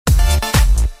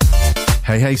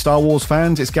Hey Star Wars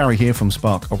fans, it's Gary here from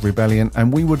Spark of Rebellion,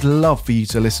 and we would love for you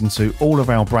to listen to all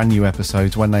of our brand new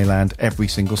episodes when they land every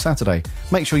single Saturday.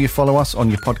 Make sure you follow us on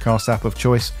your podcast app of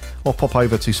choice or pop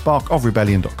over to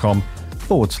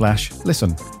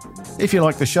sparkofrebellion.com/listen. If you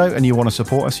like the show and you want to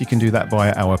support us, you can do that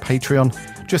via our Patreon.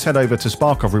 Just head over to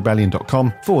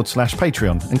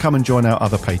sparkofrebellion.com/Patreon and come and join our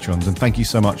other patrons, and thank you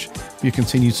so much for your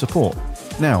continued support.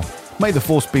 Now, may the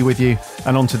Force be with you,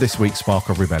 and on to this week's Spark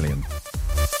of Rebellion.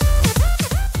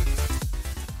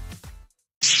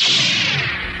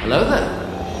 Hello there.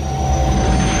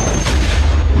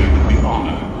 We would be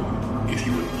honored if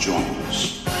you would join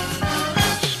us.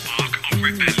 Spark of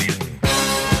Rebellion.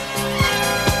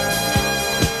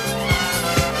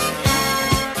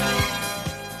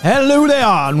 Hello there,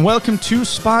 and welcome to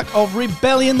Spark of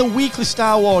Rebellion, the weekly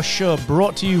Star Wars show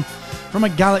brought to you from a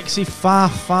galaxy far,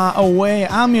 far away.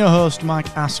 I'm your host,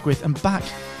 Mike Asquith, and back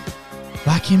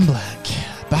in black.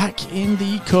 Back in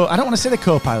the I don't want to say the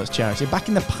co-pilot's chair, actually. Back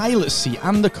in the pilot's seat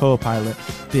and the co-pilot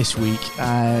this week.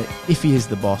 If he is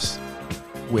the boss,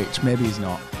 which maybe he's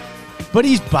not. But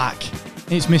he's back.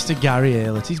 It's Mr. Gary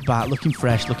Aylett. He's back, looking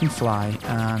fresh, looking fly,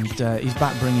 and he's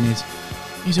back bringing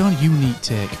his own unique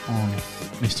take on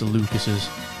Mr. Lucas's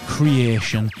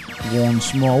creation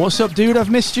once more. What's up, dude? I've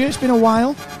missed you. It's been a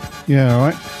while. Yeah, all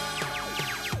right.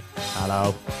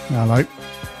 Hello.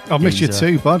 I've missed you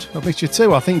too, bud. I've missed you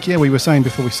too. I think, we were saying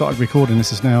before we started recording,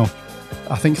 this is now,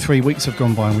 I think 3 weeks have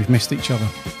gone by and we've missed each other.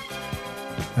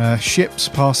 Ships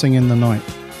passing in the night.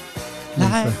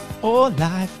 Life or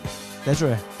life.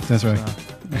 Desiree.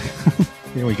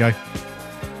 Here we go.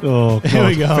 Oh, God. Here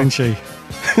we go. Finchy.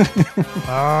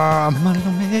 Money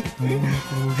don't make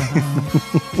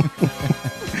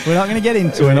We're not going to get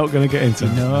into it. We're not going to get into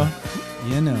it.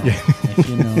 You know. If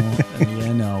you know,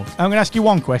 you know. I'm going to ask you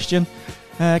one question.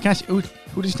 Can I ask who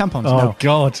does tampons? Oh, no.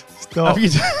 God. Stop.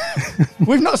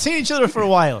 We've not seen each other for a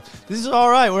while. This is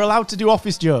all right. We're allowed to do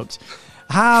office jokes.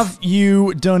 Have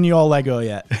you done your Lego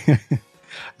yet?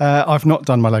 I've not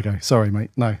done my Lego. Sorry, mate.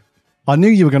 No. I knew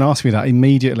you were going to ask me that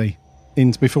immediately.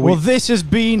 Well, this has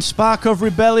been Spark of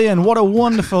Rebellion. What a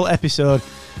wonderful episode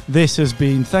this has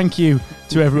been. Thank you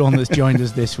to everyone that's joined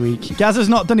us this week. Gaz has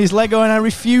not done his Lego, and I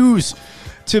refuse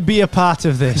to be a part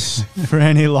of this for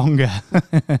any longer.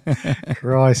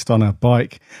 Christ on a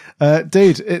bike.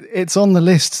 Dude, it's on the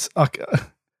list.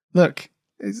 Look,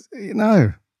 it's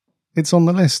on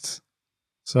the list.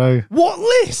 So what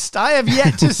list? I have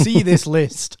yet to see this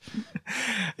list.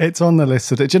 It's on the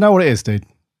list. Do you know what it is, dude?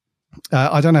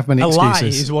 I don't have many excuses. A lie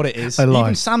is what it is. A lie.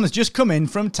 Even Sam has just come in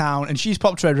from town and she's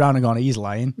popped her head round and gone, he's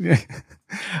lying.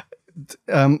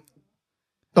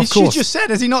 Of course. She just said,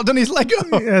 has he not done his Lego?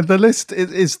 Yeah, the list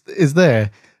is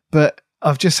there, but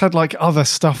I've just had like other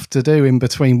stuff to do in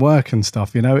between work and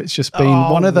stuff. It's just been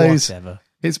one of those. Whatever.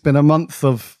 It's been a month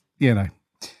of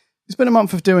it's been a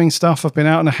month of doing stuff. I've been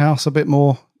out in the house a bit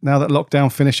more now that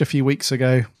lockdown finished a few weeks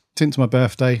ago. Since my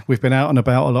birthday, we've been out and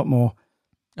about a lot more.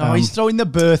 He's throwing the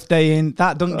birthday in.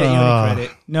 That doesn't get you any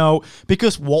credit. No,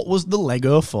 because what was the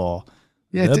Lego for?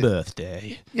 Yeah, the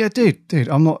birthday. Yeah, dude,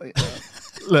 I'm not.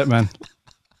 Look, man.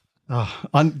 Do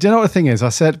you know what the thing is? I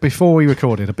said before we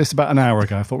recorded, just about an hour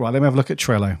ago, I thought, right, let me have a look at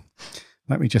Trello.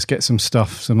 Let me just get some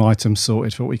items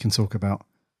sorted for what we can talk about.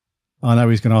 I know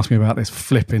he's going to ask me about this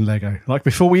flipping Lego. Like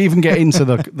before we even get into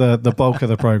the bulk of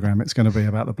the program, it's going to be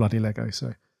about the bloody Lego.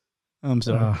 So I'm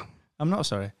sorry. I'm not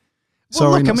sorry.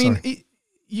 Sorry, well, look,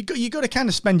 you got to kind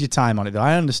of spend your time on it, though.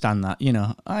 I understand that.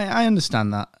 I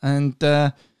understand that, and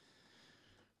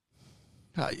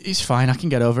it's fine. I can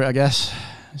get over it, I guess.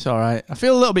 It's all right. I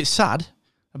feel a little bit sad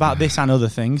about this and other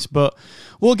things, but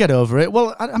we'll get over it.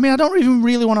 Well, I don't even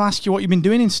really want to ask you what you've been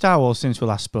doing in Star Wars since we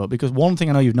last spoke, because one thing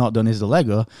I know you've not done is the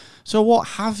Lego. So what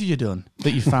have you done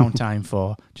that you found time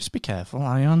for? Just be careful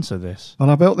how you answer this. Well,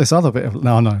 I built this other bit of...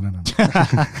 No.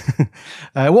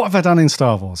 What have I done in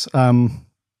Star Wars? Not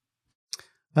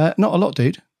a lot,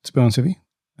 dude, to be honest with you.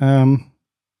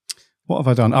 What have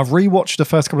I done? I've rewatched the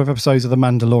first couple of episodes of The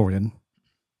Mandalorian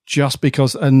just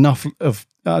because enough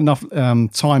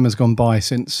time has gone by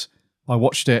since I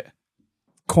watched it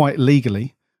quite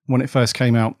legally when it first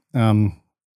came out.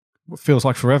 Feels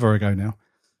like forever ago now.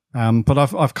 But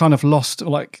I've kind of lost,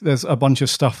 there's a bunch of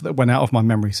stuff that went out of my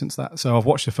memory since that. So I've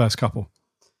watched the first couple.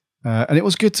 And it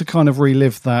was good to kind of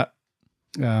relive that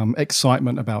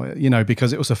excitement about it,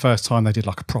 because it was the first time they did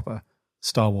like a proper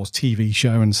Star Wars TV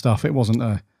show and stuff. It wasn't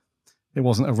a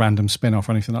random spin-off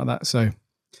or anything like that. So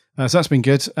that's been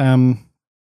good.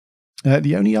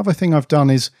 The only other thing I've done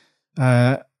is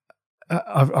I've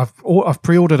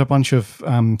pre-ordered a bunch of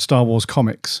Star Wars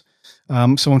comics.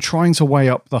 So I'm trying to weigh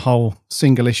up the whole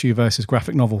single issue versus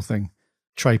graphic novel thing.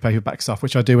 trade paperback stuff,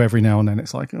 which I do every now and then.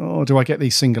 It's like, oh, do I get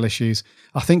these single issues?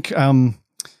 I think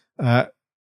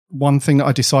one thing that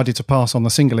I decided to pass on the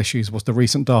single issues was the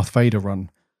recent Darth Vader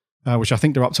run, which I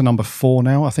think they're up to number 4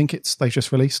 now. I think they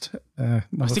just released. I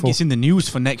think it's in the news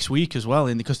for next week as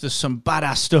well, because there's some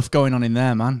badass stuff going on in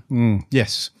there, man.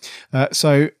 Yes.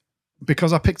 So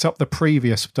because I picked up the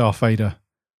previous Darth Vader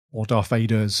or Darth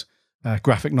Vader's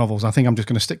graphic novels, I think I'm just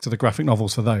going to stick to the graphic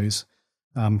novels for those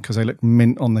because they look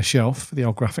mint on the shelf, the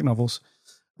old graphic novels.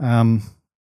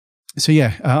 So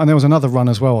yeah, and there was another run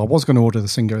as well. I was going to order the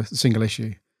single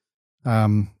issue.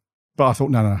 But I thought,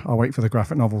 no, I'll wait for the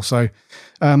graphic novel. So,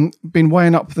 been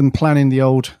weighing up and planning the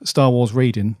old Star Wars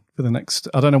reading for the next.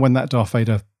 I don't know when that Darth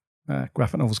Vader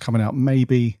graphic novel's coming out.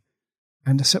 Maybe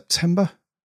end of September,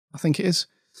 I think it is.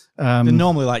 They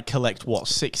normally like collect what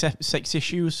 6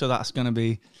 issues, so that's going to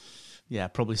be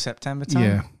probably September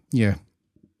time. Yeah.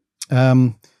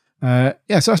 So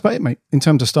that's about it, mate. In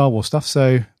terms of Star Wars stuff,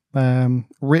 so a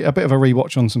bit of a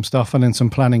rewatch on some stuff, and then some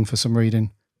planning for some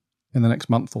reading in the next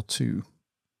month or 2.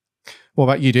 What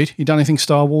about you, dude? You done anything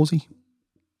Star Warsy?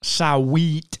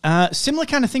 Sweet. Similar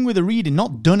kind of thing with the reading.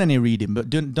 Not done any reading, but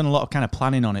done a lot of kind of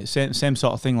planning on it. Same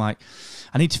sort of thing. Like,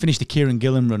 I need to finish the Kieran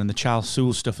Gillen run and the Charles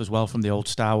Soule stuff as well from the old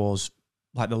Star Wars,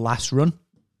 like the last run,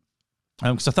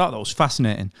 because I thought that was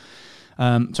fascinating.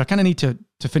 So I kind of need to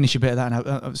finish a bit of that.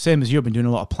 And same as you, I've been doing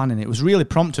a lot of planning. It was really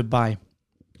prompted by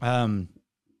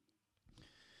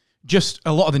just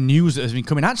a lot of the news that has been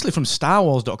coming, actually from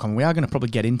StarWars.com. We are going to probably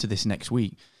get into this next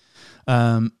week,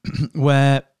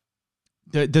 where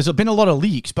there's been a lot of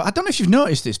leaks. But I don't know if you've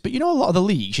noticed this, but a lot of the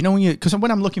leaks, because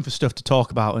when I'm looking for stuff to talk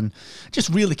about and just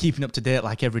really keeping up to date,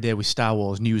 like every day with Star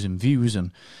Wars news and views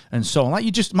and so on. Like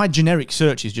my generic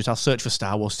search is just I'll search for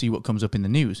Star Wars, see what comes up in the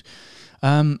news.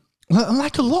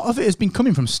 Like a lot of it has been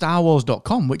coming from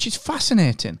StarWars.com, which is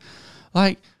fascinating.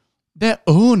 Like they're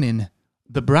owning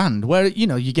the brand, where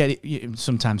you get it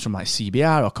sometimes from like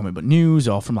CBR or Comic Book News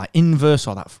or from like Inverse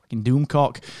or that fucking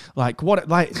Doomcock.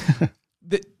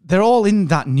 They're all in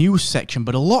that news section,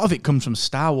 but a lot of it comes from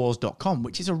StarWars.com,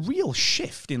 which is a real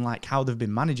shift in like how they've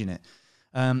been managing it,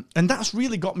 and that's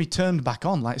really got me turned back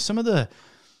on. Like some of the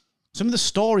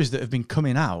stories that have been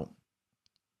coming out.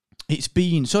 It's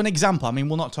been, so an example, I mean,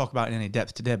 we'll not talk about it in any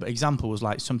depth today, but example was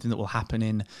like something that will happen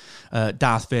in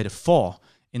Darth Vader 4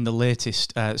 in the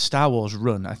latest Star Wars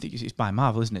run. I think it's by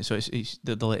Marvel, isn't it? So it's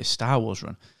the latest Star Wars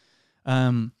run.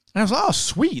 And I was like, oh,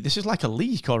 sweet, this is like a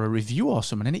leak or a review or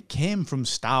something. And it came from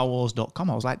StarWars.com.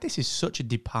 I was like, this is such a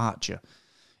departure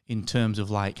in terms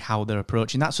of like how they're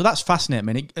approaching that. So that's fascinating.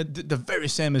 I mean, the very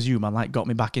same as you, man, like got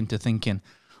me back into thinking,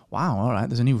 wow, all right,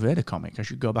 there's a new Vader comic. I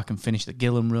should go back and finish the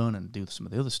Gillen run and do some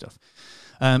of the other stuff.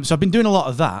 So I've been doing a lot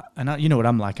of that. And you know what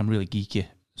I'm like, I'm really geeky.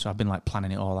 So I've been like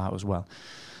planning it all out as well.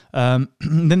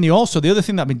 Then the other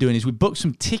thing that I've been doing is we booked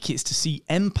some tickets to see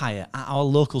Empire at our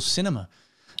local cinema.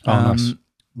 Nice.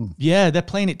 Yeah, they're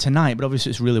playing it tonight, but obviously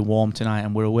it's really warm tonight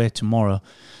and we're away tomorrow.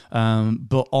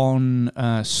 But on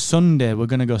Sunday, we're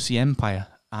going to go see Empire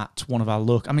at one of our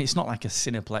local... I mean, it's not like a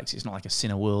Cineplex, it's not like a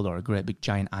Cineworld or a great big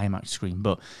giant IMAX screen,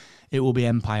 but it will be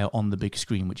Empire on the big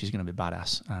screen, which is going to be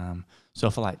badass. So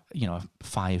for like, a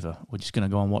 $5, we're just going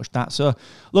to go and watch that. So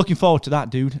looking forward to that,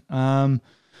 dude.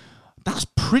 That's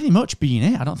pretty much been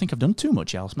it. I don't think I've done too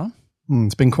much else, man.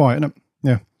 It's been quiet, isn't it?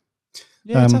 Yeah.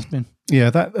 Yeah, it has been. Yeah,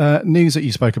 that news that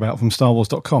you spoke about from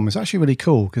StarWars.com is actually really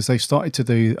cool because they started to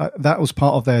do... that was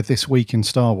part of their This Week in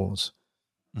Star Wars.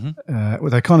 Mm-hmm.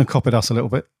 They kind of copied us a little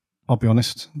bit, I'll be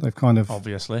honest. They've kind of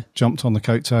obviously jumped on the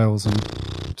coattails and...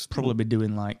 Just probably be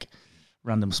doing like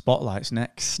random spotlights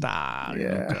next.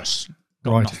 Lucas.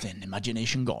 Got Right. nothing.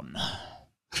 Imagination gone.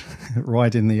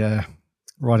 riding a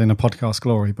podcast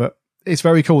glory. But it's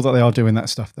very cool that they are doing that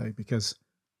stuff, though, because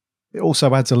it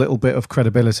also adds a little bit of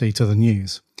credibility to the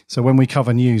news. So when we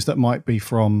cover news that might be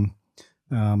from,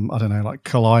 I don't know, like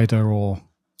Collider or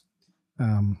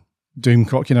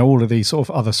Doomcock, all of these sort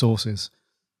of other sources,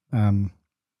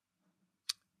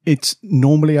 it's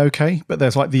normally okay, but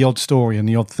there's like the odd story and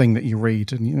the odd thing that you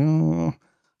read and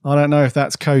I don't know if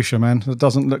that's kosher, man. It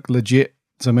doesn't look legit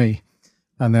to me.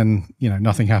 And then,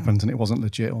 nothing happens and it wasn't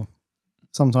legit, or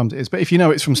sometimes it is. But if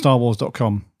it's from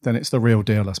StarWars.com, then it's the real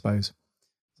deal, I suppose.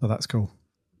 So that's cool.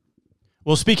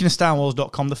 Well, speaking of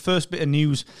StarWars.com, the first bit of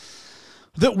news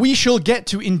that we shall get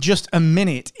to in just a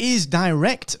minute is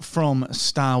direct from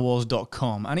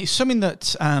StarWars.com. And it's something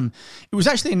that it was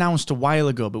actually announced a while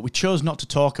ago, but we chose not to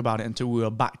talk about it until we were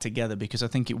back together because I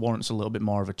think it warrants a little bit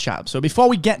more of a chat. So before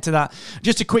we get to that,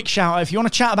 just a quick shout out. If you want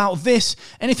to chat about this,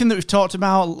 anything that we've talked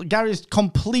about, Gary's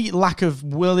complete lack of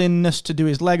willingness to do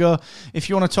his Lego, if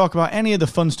you want to talk about any of the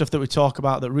fun stuff that we talk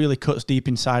about that really cuts deep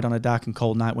inside on a dark and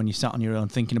cold night when you sat on your own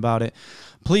thinking about it,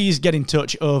 please get in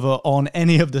touch over on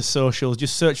any of the socials.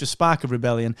 Just search for Spark of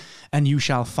Rebellion and you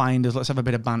shall find us. Let's have a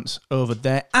bit of bants over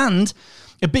there. And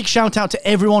a big shout out to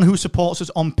everyone who supports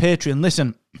us on Patreon.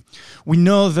 Listen, we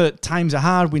know that times are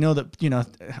hard. We know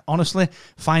that, honestly,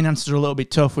 finances are a little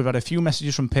bit tough. We've had a few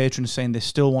messages from patrons saying they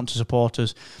still want to support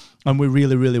us. And we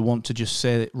really, really want to just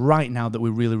say right now that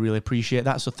we really, really appreciate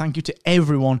that. So thank you to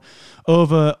everyone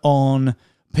over on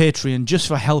Patreon just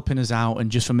for helping us out and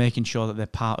just for making sure that they're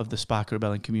part of the Spark of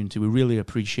Rebellion community. We really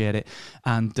appreciate it.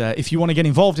 And if you want to get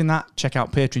involved in that, check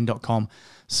out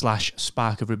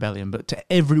patreon.com/Spark of Rebellion. But to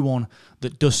everyone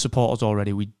that does support us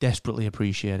already, we desperately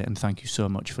appreciate it. And thank you so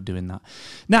much for doing that.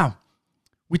 Now,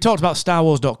 we talked about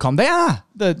StarWars.com. They are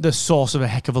the source of a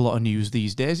heck of a lot of news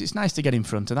these days. It's nice to get in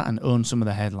front of that and own some of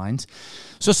the headlines.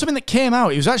 So something that came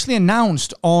out, it was actually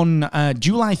announced on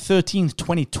July 13th,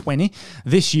 2020,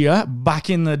 this year, back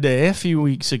in the day, a few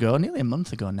weeks ago, nearly a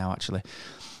month ago now, actually.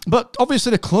 But obviously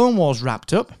the Clone Wars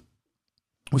wrapped up.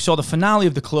 We saw the finale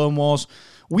of the Clone Wars.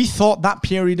 We thought that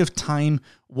period of time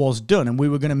was done and we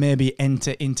were going to maybe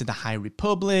enter into the High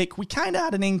Republic. We kind of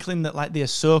had an inkling that like the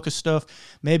Ahsoka stuff,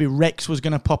 maybe Rex was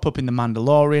going to pop up in The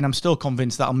Mandalorian. I'm still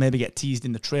convinced that'll maybe get teased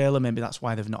in the trailer. Maybe that's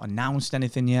why they've not announced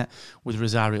anything yet with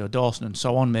Rosario Dawson and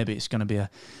so on. Maybe it's going to be a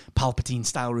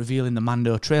Palpatine-style reveal in the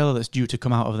Mando trailer that's due to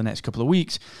come out over the next couple of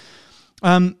weeks.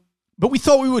 But we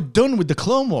thought we were done with the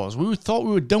Clone Wars. We thought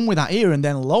we were done with that era, and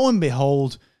then lo and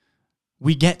behold,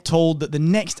 we get told that the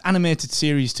next animated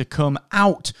series to come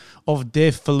out of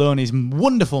Dave Filoni's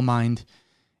wonderful mind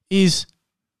is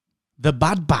The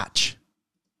Bad Batch.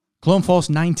 Clone Force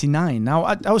 99. Now,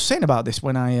 I was saying about this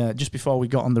when just before we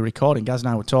got on the recording, Gaz and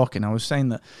I were talking, I was saying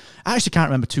that I actually can't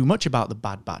remember too much about The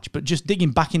Bad Batch, but just digging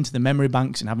back into the memory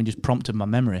banks and having just prompted my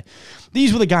memory,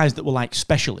 these were the guys that were like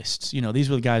specialists. These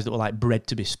were the guys that were like bred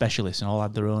to be specialists and all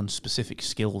had their own specific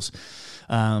skills.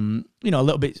 A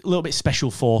little bit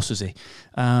special forces-y.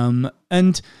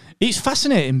 And it's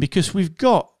fascinating because we've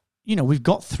got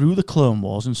through the Clone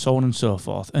Wars and so on and so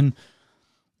forth. And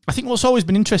I think what's always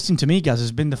been interesting to me, Gaz,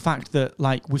 has been the fact that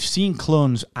like we've seen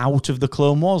clones out of the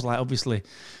Clone Wars. Like obviously,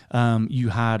 you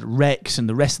had Rex and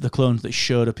the rest of the clones that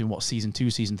showed up in season 2,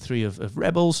 season 3 of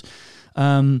Rebels.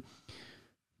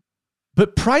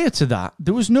 But prior to that,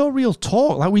 there was no real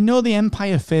talk. Like, we know the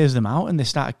Empire phased them out and they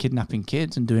started kidnapping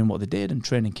kids and doing what they did and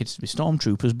training kids to be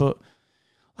stormtroopers. But,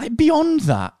 like, beyond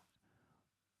that,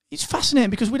 it's fascinating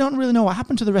because we don't really know what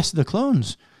happened to the rest of the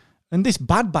clones. And this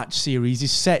Bad Batch series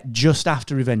is set just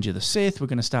after Revenge of the Sith. We're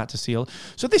going to start to see...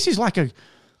 So this is like a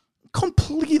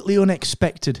completely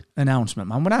unexpected announcement,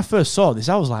 man. When I first saw this,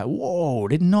 I was like, whoa,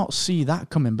 did not see that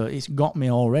coming, but it's got me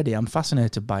already. I'm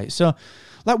fascinated by it. So...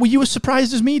 like, were you as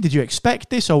surprised as me? Did you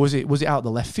expect this, or was it out of the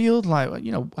left field? Like,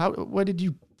 where did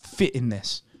you fit in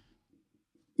this?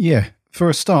 Yeah, for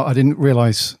a start, I didn't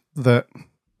realise that.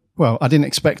 Well, I didn't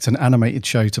expect an animated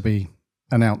show to be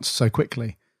announced so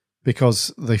quickly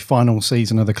because the final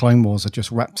season of the Clone Wars had just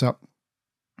wrapped up.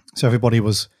 So everybody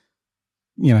was,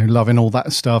 loving all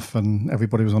that stuff, and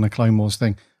everybody was on a Clone Wars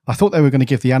thing. I thought they were going to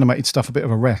give the animated stuff a bit of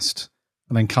a rest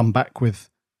and then come back with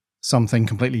something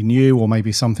completely new, or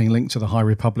maybe something linked to the High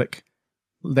Republic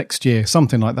next year,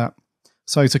 something like that.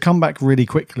 So to come back really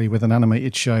quickly with an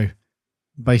animated show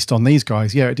based on these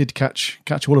guys, yeah, it did catch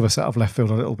all of us out of left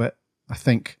field a little bit, I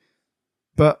think.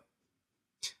 But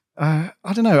I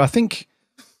don't know. I think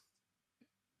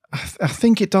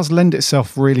it does lend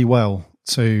itself really well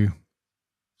to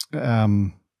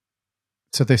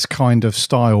this kind of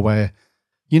style where,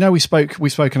 we've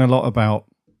spoken a lot about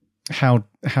how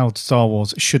Star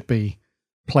Wars should be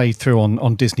played through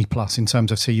on Disney Plus in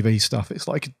terms of TV stuff. It's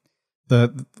like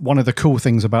one of the cool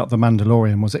things about The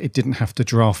Mandalorian was that it didn't have to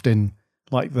draft in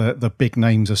like the big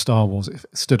names of Star Wars. It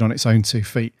stood on its own 2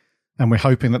 feet, and we're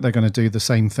hoping that they're going to do the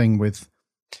same thing with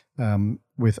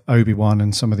Obi-Wan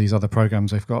and some of these other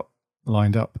programs they've got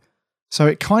lined up. So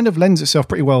it kind of lends itself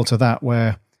pretty well to that,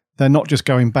 where they're not just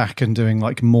going back and doing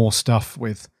like more stuff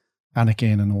with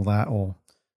Anakin and all that, or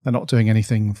they're not doing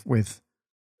anything with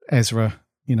Ezra,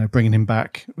 bringing him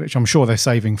back, which I'm sure they're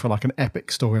saving for like an epic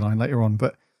storyline later on.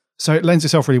 But so it lends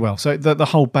itself really well. So the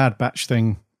whole Bad Batch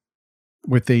thing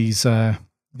with these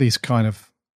kind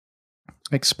of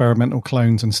experimental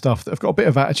clones and stuff that have got a bit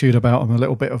of attitude about them, a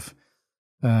little bit of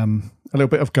a little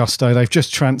bit of gusto. They've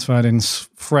just transferred in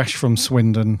fresh from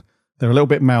Swindon. They're a little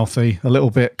bit mouthy, a little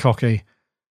bit cocky.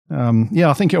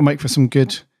 I think it'll make for some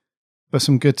good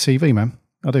TV, man.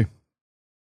 I do.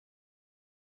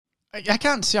 I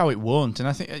can't see how it won't, and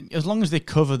I think as long as they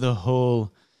cover the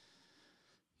whole,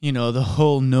 the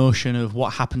whole notion of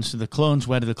what happens to the clones,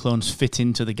 where do the clones fit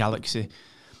into the galaxy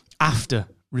after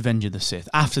Revenge of the Sith,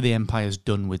 after the Empire's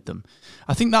done with them,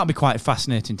 I think that'll be quite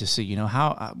fascinating to see.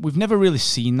 How we've never really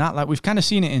seen that. Like we've kind of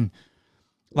seen it in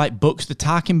like books. The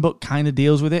Tarkin book kind of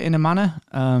deals with it in a manner,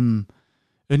 and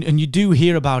you do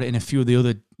hear about it in a few of the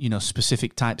other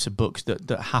specific types of books that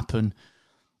happen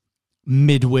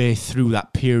midway through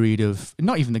that period of,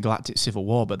 not even the Galactic Civil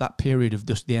War, but that period of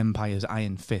just the Empire's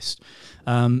iron fist.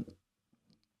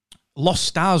 Lost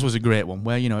Stars was a great one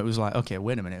where, it was like, okay,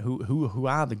 wait a minute, who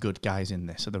are the good guys in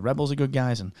this? Are the rebels the good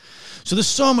guys? And so there's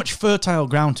so much fertile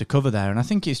ground to cover there, and I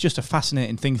think it's just a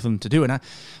fascinating thing for them to do. And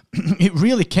it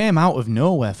really came out of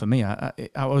nowhere for me.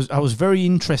 I was very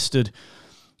interested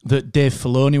that Dave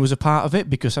Filoni was a part of it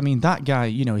because, that guy,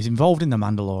 he's involved in The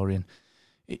Mandalorian.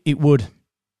 It would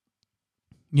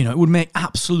make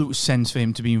absolute sense for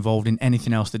him to be involved in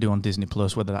anything else they do on Disney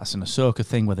Plus, whether that's an Ahsoka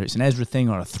thing, whether it's an Ezra thing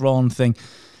or a Thrawn thing.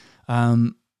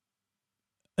 And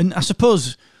I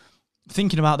suppose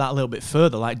thinking about that a little bit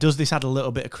further, like, does this add a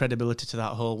little bit of credibility to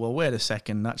that whole, well, wait a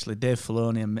second, actually Dave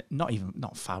Filoni, and not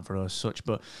Favreau as such,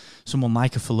 but someone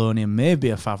like a Filoni and maybe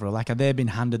a Favreau, like, have they been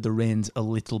handed the reins a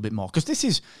little bit more? Because this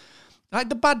is, like,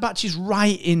 the Bad Batch is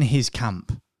right in his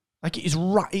camp. Like, it is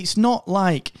right. It's not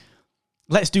like,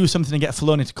 let's do something to get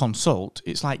Filoni to consult.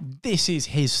 It's like, this is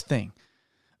his thing.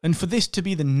 And for this to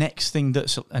be the next thing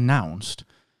that's announced,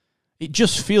 it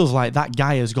just feels like that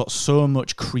guy has got so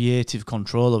much creative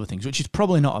control over things, which is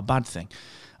probably not a bad thing.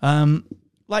 Do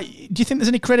you think there's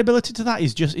any credibility to that?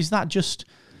 Is that just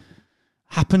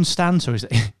happenstance, or is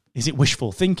it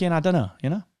wishful thinking? I don't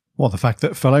know, Well, the fact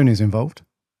that Filoni's involved?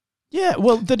 Yeah,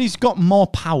 well, that he's got more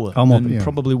power than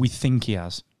probably we think he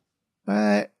has.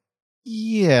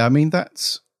 Yeah,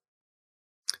 that's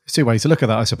two ways to look at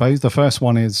that, I suppose. The first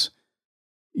one is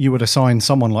you would assign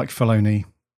someone like Filoni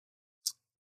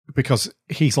because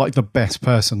he's like the best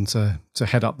person to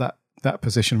head up that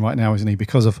position right now, isn't he?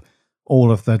 Because of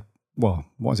all of the,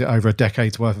 over a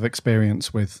decade's worth of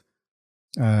experience with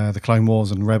the Clone Wars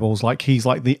and Rebels. Like, he's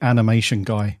like the animation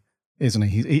guy, isn't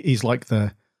he? He's like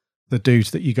the dude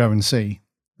that you go and see.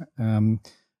 And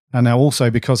now also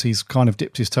because he's kind of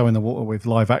dipped his toe in the water with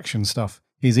live action stuff,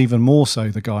 he's even more so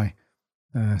the guy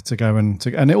to go and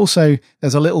it also,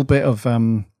 there's a little bit of,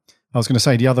 I was going to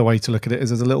say the other way to look at it is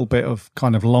there's a little bit of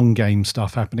kind of long game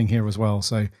stuff happening here as well.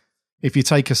 So if you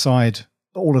take aside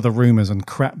all of the rumors and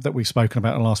crap that we've spoken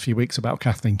about in the last few weeks about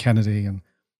Kathleen Kennedy and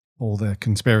all the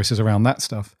conspiracies around that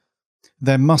stuff,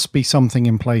 there must be something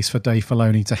in place for Dave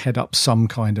Filoni to head up some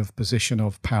kind of position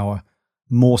of power,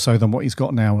 more so than what he's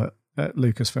got now at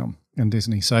Lucasfilm and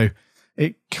Disney. So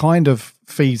it kind of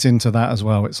feeds into that as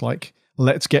well. It's like,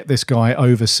 let's get this guy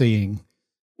overseeing,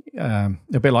 a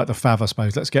bit like the Fav, I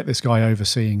suppose. Let's get this guy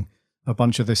overseeing a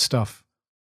bunch of this stuff.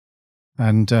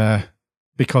 And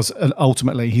because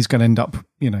ultimately he's going to end up,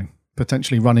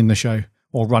 potentially running the show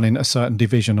or running a certain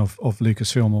division of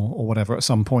Lucasfilm or whatever at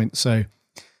some point. So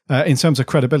in terms of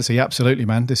credibility, absolutely,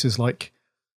 man. This is like,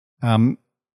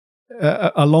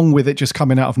 along with it just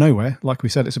coming out of nowhere, like we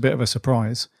said, it's a bit of a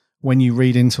surprise when you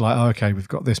read into like, oh, okay, we've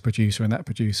got this producer and that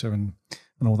producer and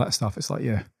all that stuff. It's like,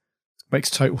 yeah,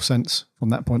 makes total sense from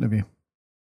that point of view.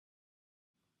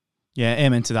 Yeah,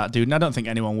 amen to that, dude. And I don't think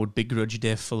anyone would begrudge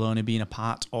Dave Filoni being a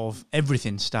part of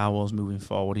everything Star Wars moving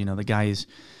forward. The guy is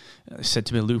said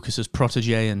to be Lucas's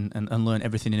protege and learn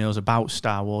everything he knows about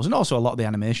Star Wars, and also a lot of the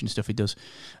animation stuff he does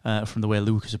from the way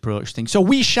Lucas approached things. So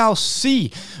we shall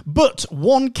see. But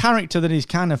one character that is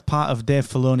kind of part of Dave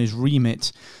Filoni's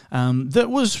remit that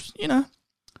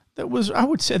was, I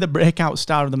would say, the breakout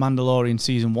star of The Mandalorian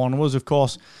Season 1 was, of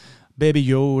course, Baby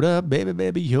Yoda, Baby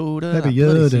Yoda. Baby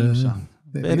Yoda.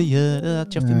 Baby Yoda,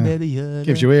 chuffing Baby Yoda.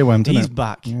 Gives you earworm, doesn't it? He's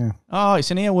back. Yeah. Oh,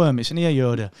 it's an earworm. It's an ear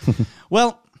Yoda.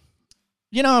 Well,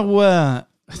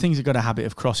 things have got a habit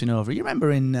of crossing over. You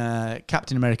remember in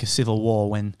Captain America Civil War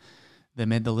when they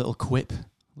made the little quip,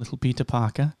 little Peter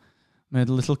Parker, made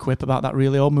a little quip about that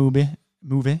really old movie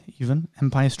even,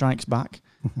 Empire Strikes Back.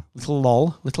 Little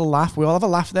lol, little laugh. We all have a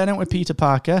laugh there, don't we, Peter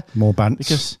Parker? More bants.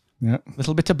 Because a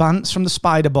little bit of bants from the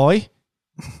Spider Boy.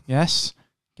 Yes.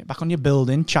 Get back on your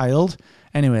building, child.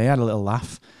 Anyway, I had a little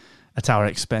laugh at our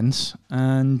expense.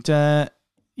 And, that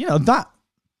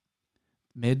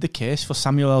made the case for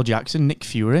Samuel L. Jackson, Nick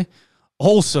Fury.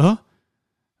 Also,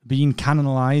 being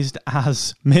canonized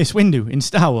as Mace Windu in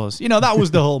Star Wars. You know, that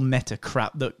was the whole meta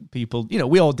crap that people, you know,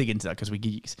 we all dig into that because we're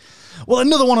geeks. Well,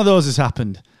 another one of those has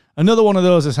happened.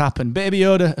 Baby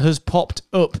Yoda has popped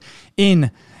up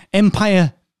in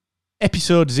Empire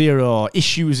Episode 0,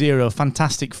 Issue 0,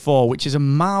 Fantastic Four, which is a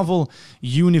Marvel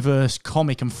Universe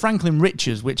comic. And Franklin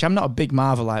Richards, which I'm not a big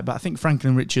Marvelite, but I think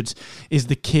Franklin Richards is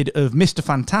the kid of Mr.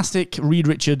 Fantastic, Reed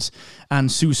Richards,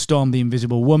 and Sue Storm, the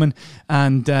Invisible Woman,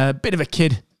 and a bit of a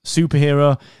kid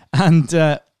superhero. And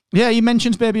he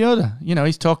mentions Baby Yoda. You know,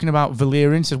 he's talking about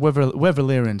Valyrians, says we're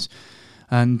Valyrians.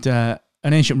 And an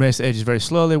ancient race that ages very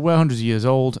slowly, we're hundreds of years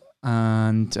old.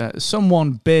 And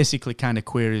someone basically kind of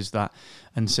queries that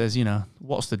and says, you know,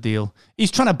 what's the deal?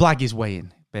 He's trying to blag his way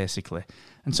in, basically.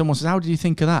 And someone says, how did you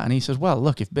think of that? And he says, well,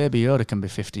 look, if Baby Yoda can be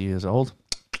 50 years old,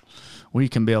 we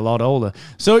can be a lot older.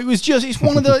 So it was just, it's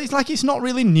one of those, it's like, it's not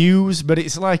really news, but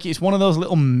it's like, it's one of those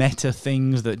little meta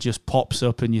things that just pops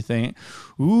up and you think,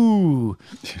 ooh,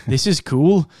 this is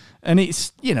cool. And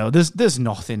it's, you know, there's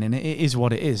nothing in it. It is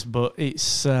what it is, but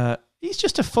it's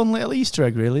just a fun little Easter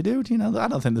egg, really, dude. You know, I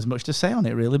don't think there's much to say on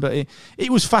it, really, but it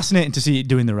was fascinating to see it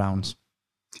doing the rounds.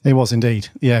 It was indeed,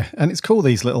 yeah, and it's cool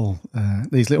these little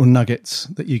nuggets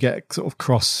that you get sort of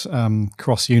cross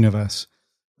universe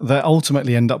that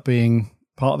ultimately end up being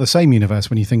part of the same universe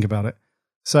when you think about it.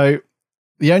 So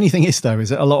the only thing is though is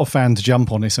that a lot of fans jump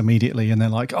on this immediately and they're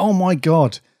like, "Oh my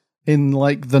god!" In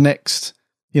like the next,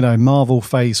 you know, Marvel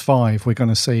Phase 5, we're going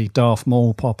to see Darth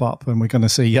Maul pop up and we're going to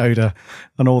see Yoda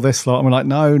and all this lot. And we're like,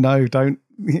 no,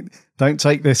 don't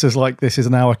take this as like this is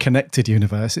now a connected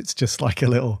universe. It's just like a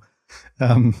little.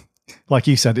 Like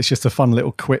you said, it's just a fun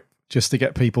little quip just to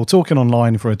get people talking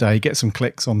online for a day, get some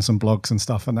clicks on some blogs and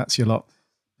stuff, and that's your lot.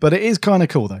 But it is kind of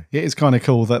cool, though. It is kind of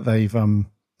cool that they've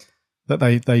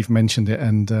mentioned it,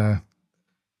 and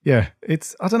yeah,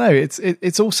 it's I don't know.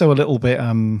 It's also a little bit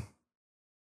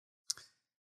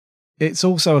it's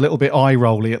also a little bit eye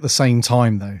rolly at the same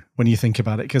time, though, when you think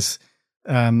about it, because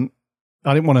I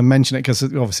didn't want to mention it because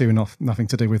obviously we're nothing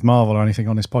to do with Marvel or anything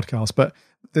on this podcast, but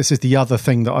this is the other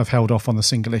thing that I've held off on the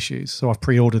single issues. So I've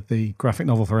pre-ordered the graphic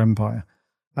novel for Empire.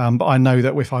 But I know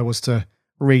that if I was to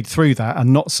read through that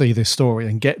and not see this story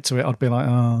and get to it, I'd be like,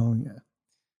 oh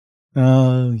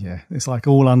yeah. It's like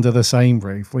all under the same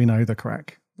roof. We know the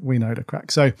crack.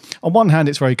 So on one hand,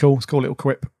 it's very cool. It's a cool little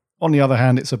quip. On the other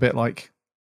hand, it's a bit like,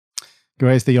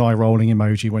 where's the eye rolling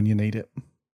emoji when you need it?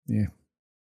 Yeah.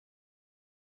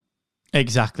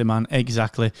 Exactly, man.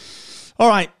 Exactly. All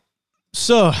right.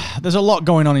 So there's a lot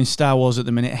going on in Star Wars at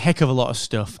the minute, a heck of a lot of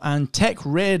stuff. And Tech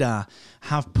Radar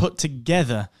have put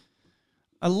together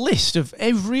a list of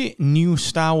every new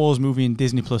Star Wars movie and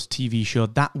Disney Plus TV show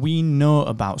that we know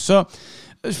about. So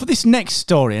for this next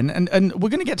story, and we're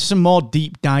going to get to some more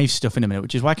deep dive stuff in a minute,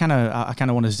 which is why I kind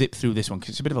of want to zip through this one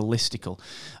because it's a bit of a listicle.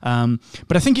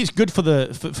 But I think it's good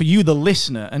for you, the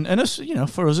listener, and us, you know,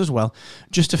 for us as well,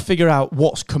 just to figure out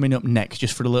what's coming up next,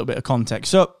 just for a little bit of context.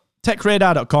 So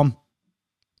techradar.com.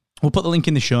 We'll put the link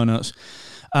in the show notes.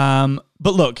 But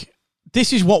look,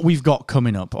 this is what we've got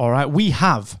coming up, all right? We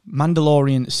have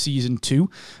Mandalorian Season 2,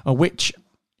 which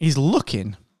is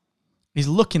looking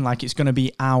like it's going to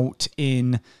be out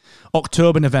in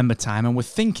October, November time, and we're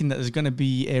thinking that there's going to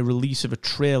be a release of a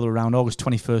trailer around August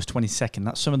 21st, 22nd.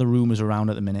 That's some of the rumours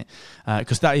around at the minute,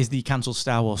 because that is the cancelled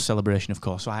Star Wars celebration, of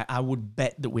course. So I would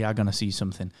bet that we are going to see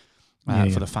something.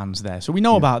 For the fans there. So we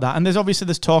know about that. And there's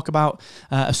talk about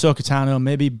Ahsoka Tano,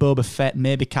 maybe Boba Fett,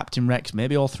 maybe Captain Rex,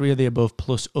 maybe all three of the above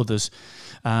plus others.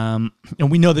 And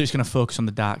we know that it's going to focus on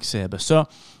the Darksaber. So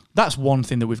that's one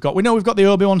thing that we've got. We know we've got the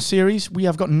Obi-Wan series. We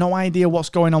have got no idea what's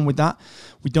going on with that.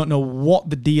 We don't know what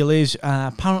the deal is.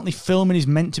 Apparently filming is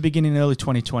meant to begin in early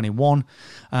 2021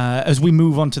 as we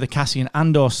move on to the Cassian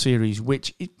Andor series,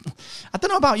 which I don't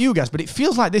know about you guys, but it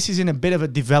feels like this is in a bit of a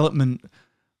development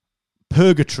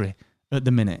purgatory at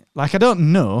the minute. Like, I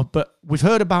don't know, but we've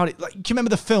heard about it. Like, do you remember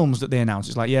the films that they announced?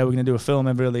 It's like, yeah, we're going to do a film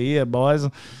every other year, boys.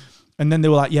 And then they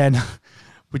were like, yeah, no,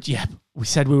 but yeah, we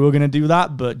said we were going to do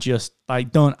that, but just,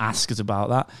 like, don't ask us about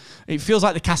that. It feels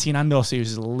like the Cassian Andor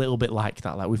series is a little bit like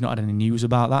that. Like, we've not had any news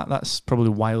about that. That's probably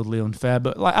wildly unfair,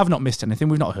 but, like, I've not missed anything.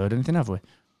 We've not heard anything, have we?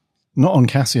 Not on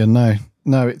Cassian, no.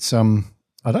 No, it's, I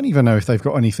don't even know if they've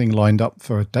got anything lined up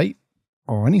for a date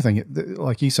or anything.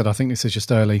 Like you said, I think this is just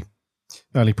early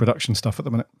production stuff at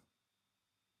the minute.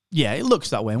 Yeah, it looks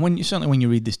that way. And certainly when you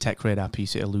read this Tech Radar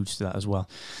piece, it alludes to that as well.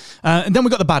 And then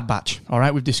we've got the Bad Batch. All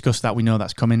right, we've discussed that. We know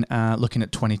that's coming, looking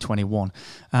at 2021.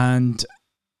 And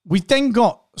we've then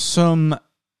got some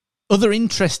other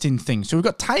interesting things. So we've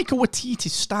got Taika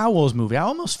Waititi's Star Wars movie. I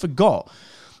almost forgot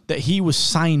that he was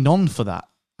signed on for that.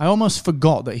 I almost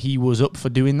forgot that he was up for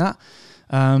doing that.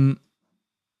 I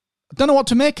don't know what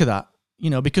to make of that,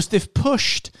 because they've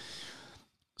pushed.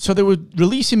 So they were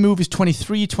releasing movies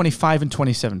 23, 25, and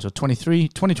 27. So 2023,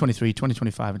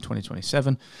 2025, and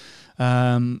 2027.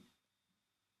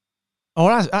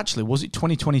 Actually, was it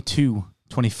 2022,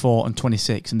 24, and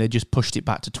 26? And they just pushed it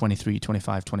back to 23,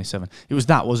 25, 27. It was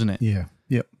that, wasn't it? Yeah.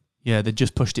 Yep. Yeah, they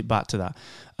just pushed it back to that.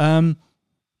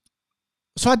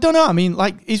 So I don't know. I mean,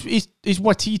 like, is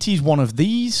Waititi's one of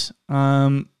these?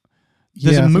 There's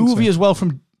a movie as well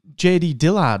from J.D.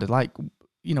 Dillard. Like,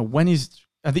 when is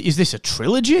this a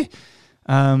trilogy?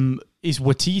 Is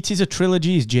Waititi's a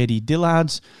trilogy? Is J.D.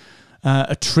 Dillard's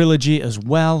a trilogy as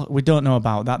well? We don't know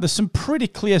about that. There's some pretty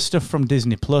clear stuff from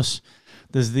Disney Plus.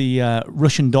 There's the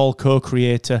Russian Doll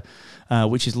co-creator,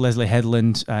 which is Leslie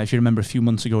Headland. If you remember, a few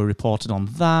months ago, we reported on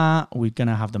that. We're going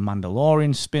to have the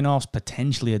Mandalorian spin-offs,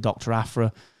 potentially a Dr.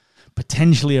 Aphra,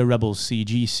 potentially a Rebels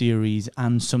CG series,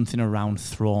 and something around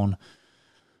Thrawn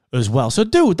as well. So,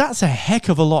 dude, that's a heck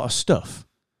of a lot of stuff.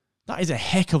 That is a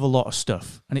heck of a lot of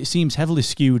stuff. And it seems heavily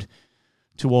skewed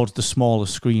towards the smaller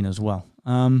screen as well.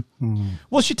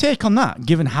 What's your take on that,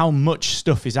 given how much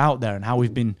stuff is out there and how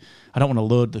we've been, I don't want to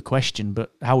load the question,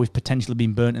 but how we've potentially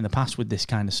been burnt in the past with this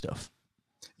kind of stuff?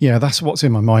 Yeah, that's what's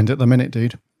in my mind at the minute,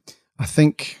 dude. I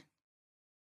think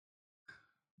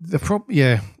the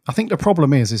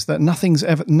problem is that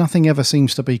nothing ever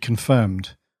seems to be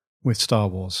confirmed with Star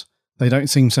Wars. They don't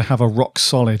seem to have a rock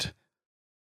solid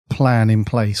plan in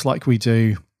place like we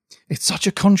do. It's such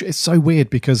a it's so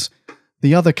weird because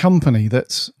the other company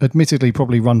that's admittedly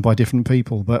probably run by different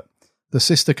people, but the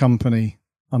sister company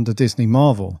under Disney,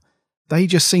 Marvel, they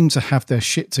just seem to have their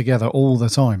shit together all the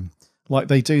time. Like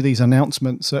they do these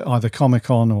announcements at either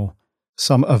Comic-Con or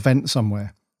some event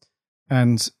somewhere,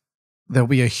 and there'll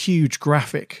be a huge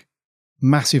graphic,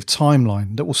 massive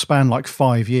timeline that will span like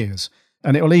 5 years.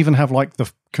 And it will even have like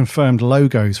the confirmed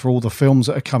logos for all the films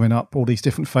that are coming up, all these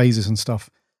different phases and stuff.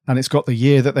 And it's got the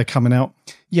year that they're coming out.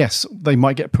 Yes, they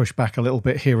might get pushed back a little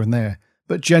bit here and there,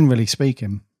 but generally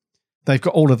speaking, they've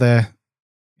got all of their,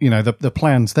 the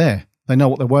plans there. They know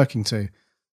what they're working to.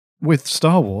 With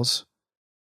Star Wars,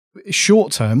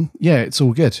 short term, yeah, it's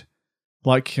all good.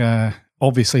 Like,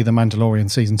 obviously the Mandalorian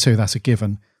season 2, that's a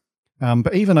given.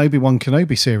 But even Obi-Wan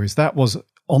Kenobi series, that was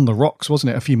on the rocks,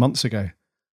 wasn't it, a few months ago?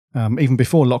 Even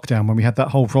before lockdown, when we had that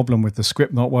whole problem with the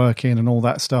script not working and all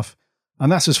that stuff.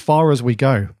 And that's as far as we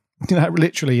go. That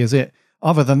literally is it.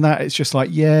 Other than that, it's just like,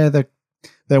 yeah,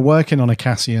 they're working on a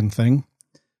Cassian thing,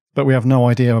 but we have no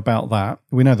idea about that.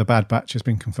 We know the Bad Batch has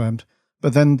been confirmed.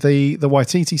 But then the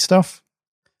Waititi stuff,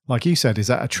 like you said, is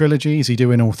that a trilogy? Is he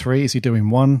doing all three? Is he doing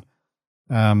one?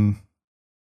 The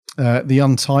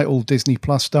untitled Disney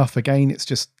Plus stuff, again, it's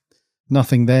just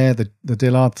nothing there, the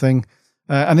Dillard thing.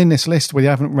 And in this list, we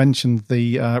haven't mentioned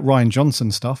the Ryan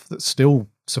Johnson stuff that's still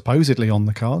supposedly on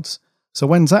the cards. So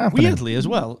when's that happening? Weirdly as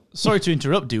well. Sorry to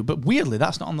interrupt you, but weirdly,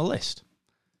 that's not on the list.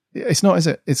 It's not, is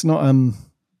it? It's not.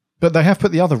 But they have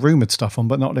put the other rumoured stuff on,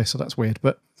 but not this, so that's weird.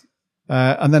 But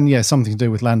and then, yeah, something to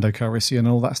do with Lando Calrissian and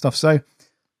all that stuff. So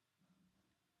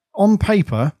on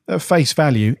paper, at face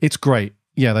value, it's great.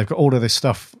 Yeah, they've got all of this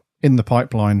stuff in the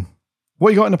pipeline.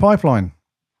 What you got in the pipeline?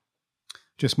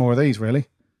 Just more of these, really.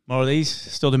 More of these.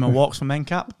 Still doing my walks from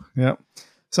MenCap. Yeah.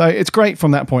 So it's great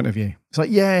from that point of view. It's like,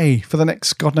 yay, for the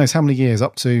next God knows how many years,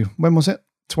 up to, when was it?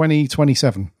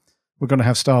 2027. We're going to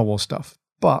have Star Wars stuff.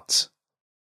 But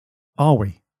are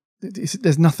we?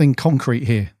 There's nothing concrete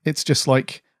here. It's just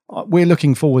like, we're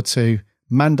looking forward to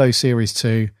Mando Series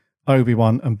 2,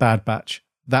 Obi-Wan and Bad Batch.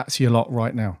 That's your lot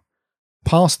right now.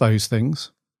 Past those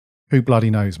things, who bloody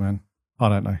knows, man? I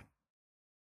don't know.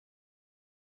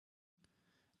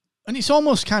 And it's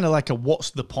almost kind of like a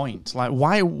what's the point? Like,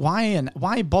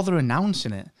 why bother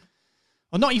announcing it?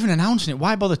 Or not even announcing it.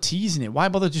 Why bother teasing it? Why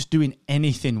bother just doing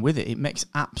anything with it? It makes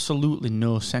absolutely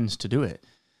no sense to do it.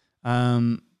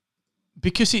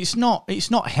 Because it's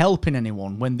not helping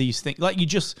anyone when these things, like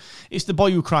it's the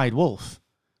boy who cried wolf.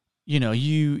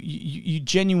 You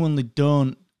genuinely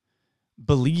don't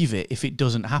believe it if it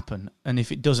doesn't happen. And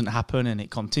if it doesn't happen and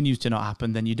it continues to not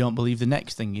happen, then you don't believe the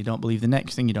next thing. You don't believe the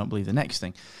next thing. You don't believe the next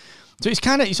thing. So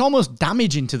it's almost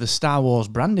damaging to the Star Wars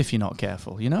brand if you're not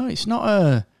careful. It's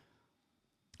not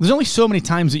there's only so many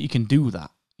times that you can do that.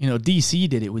 DC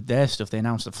did it with their stuff. They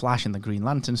announced the Flash and the Green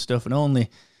Lantern stuff, and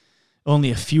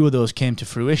only a few of those came to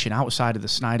fruition outside of the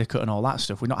Snyder Cut and all that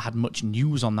stuff. We've not had much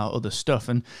news on that other stuff,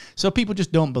 and so people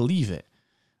just don't believe it.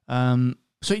 So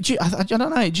I don't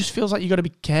know. It just feels like you got to be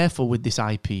careful with this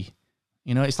IP.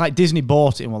 It's like Disney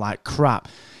bought it and we're like, crap,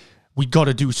 we got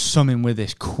to do something with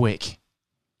this quick.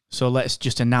 So let's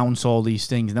just announce all these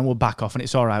things, and then we'll back off, and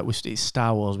it's all right. It's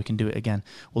Star Wars. We can do it again.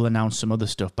 We'll announce some other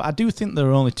stuff. But I do think there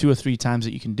are only 2 or 3 times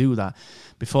that you can do that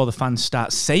before the fans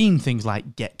start saying things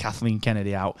like, get Kathleen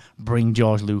Kennedy out, bring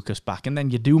George Lucas back, and then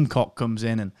your Doomcock comes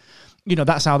in, and,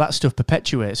 that's how that stuff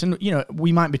perpetuates. And,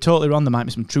 we might be totally wrong. There might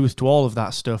be some truth to all of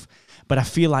that stuff, but I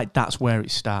feel like that's where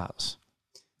it starts.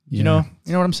 Yeah. You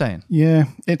know what I'm saying? Yeah,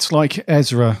 it's like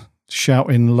Ezra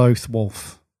shouting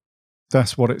Lothwolf.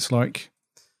 That's what it's like.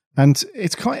 And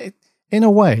it's in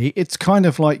a way, it's kind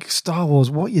of like Star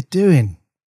Wars, what you doing?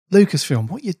 Lucasfilm,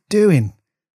 what you doing?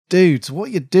 Dudes,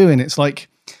 what you doing? It's like,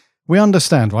 we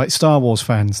understand, right? Star Wars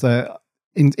fans, they're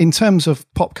in terms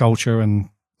of pop culture and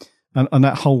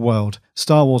that whole world,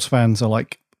 Star Wars fans are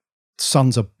like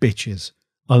sons of bitches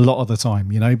a lot of the time,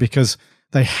 because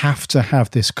they have to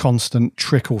have this constant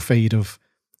trickle feed of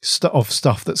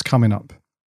stuff that's coming up.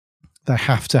 They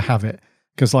have to have it.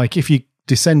 Because like, if you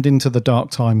descend into the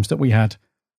dark times that we had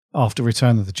after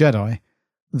Return of the Jedi,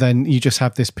 then you just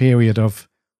have this period of,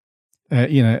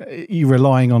 you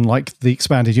relying on like the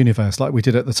expanded universe like we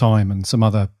did at the time and some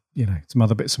other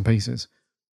bits and pieces.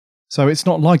 So it's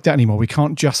not like that anymore. We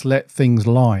can't just let things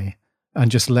lie and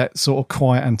just let sort of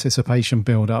quiet anticipation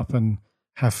build up and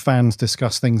have fans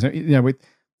discuss things.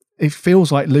 It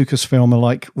feels like Lucasfilm are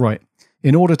like, right,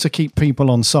 in order to keep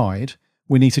people on side,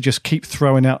 we need to just keep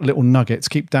throwing out little nuggets,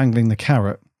 keep dangling the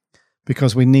carrot,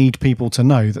 because we need people to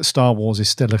know that Star Wars is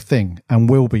still a thing and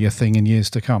will be a thing in years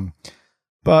to come.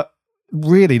 But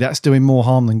really, that's doing more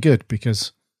harm than good,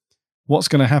 because what's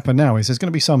going to happen now is there's going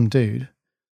to be some dude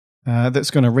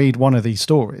that's going to read one of these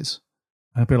stories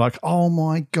and be like, oh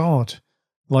my God,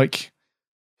 like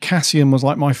Cassian was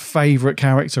like my favorite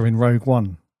character in Rogue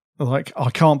One. Like, I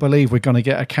can't believe we're going to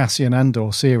get a Cassian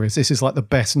Andor series. This is like the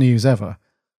best news ever.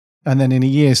 And then in a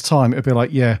year's time, it'll be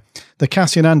like, yeah, the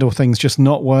Cassian Andor thing's just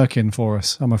not working for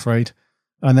us, I'm afraid.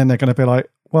 And then they're going to be like,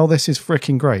 well, this is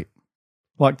freaking great.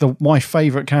 Like my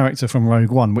favourite character from Rogue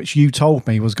One, which you told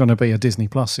me was going to be a Disney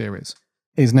Plus series,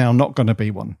 is now not going to be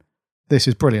one. This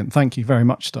is brilliant. Thank you very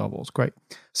much, Star Wars. Great.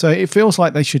 So it feels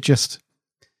like they should just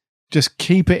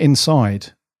keep it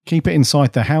inside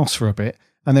the house for a bit.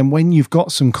 And then when you've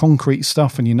got some concrete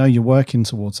stuff and you're working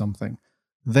towards something,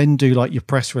 then do like your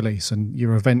press release and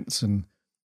your events and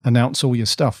announce all your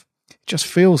stuff. It just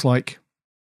feels like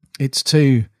it's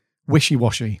too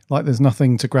wishy-washy, like there's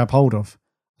nothing to grab hold of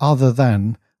other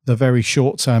than the very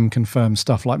short-term confirmed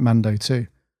stuff like Mando 2.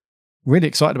 Really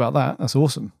excited about that. That's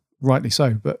awesome. Rightly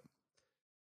so. But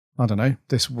I don't know,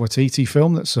 this Waititi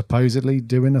film that's supposedly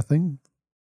doing a thing.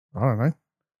 I don't know.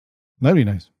 Nobody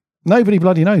knows. Nobody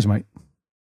bloody knows, mate.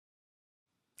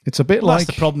 It's a bit like...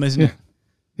 That's the problem, isn't it?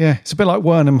 Yeah, it's a bit like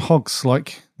Wernham Hogg's,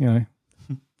 5-year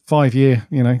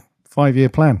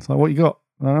plan. It's like, what you got?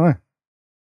 I don't know.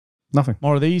 Nothing.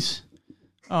 More of these?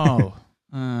 Oh,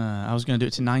 I was going to do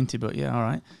it to 90, but yeah, all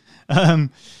right.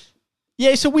 Yeah,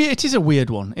 it is a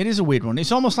weird one. It is a weird one.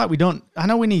 It's almost like I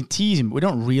know we need teasing, but we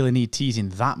don't really need teasing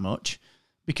that much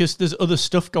because there's other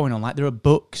stuff going on. Like there are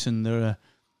books and there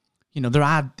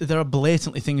are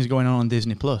blatantly things going on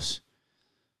Disney Plus.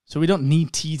 So we don't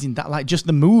need teasing that, like just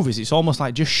the movies. It's almost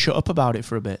like just shut up about it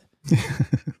for a bit.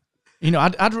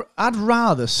 I'd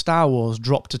rather Star Wars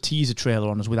dropped a teaser trailer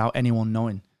on us without anyone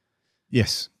knowing.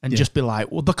 Yes, and just be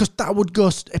like, well, because that would go,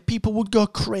 people would go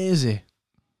crazy.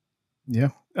 Yeah,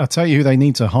 I'll tell you who they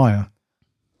need to hire.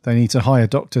 They need to hire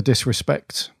Dr.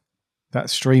 Disrespect, that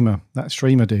streamer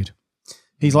dude.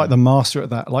 He's like the master at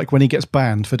that. Like when he gets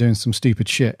banned for doing some stupid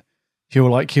shit,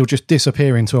 he'll just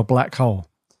disappear into a black hole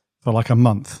for like a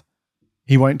month.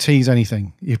 He won't tease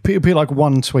anything. It'll be like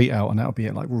one tweet out and that'll be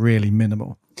it, like really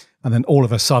minimal. And then all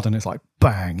of a sudden it's like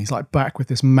bang, he's like back with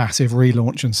this massive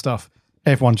relaunch and stuff.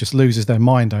 Everyone just loses their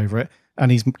mind over it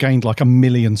and he's gained like 1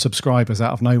 million subscribers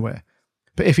out of nowhere.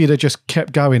 But if he'd have just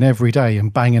kept going every day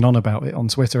and banging on about it on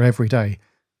Twitter every day,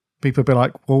 people would be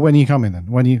like, well, when are you coming then?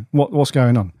 What's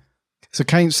going on? It's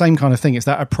the same kind of thing. It's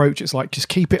that approach. It's like, just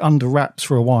keep it under wraps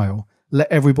for a while.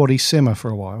 Let everybody simmer for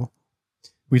a while.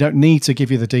 We don't need to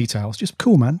give you the details. Just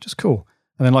cool, man. Just cool.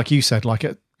 And then, like you said, like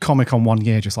at Comic-Con one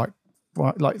year, just like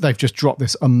they've just dropped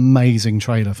this amazing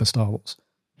trailer for Star Wars.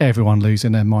 Everyone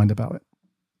losing their mind about it.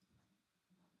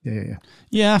 Yeah.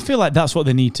 Yeah, I feel like that's what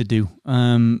they need to do.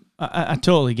 I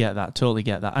totally get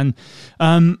that.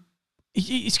 And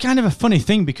it's kind of a funny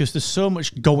thing because there's so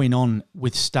much going on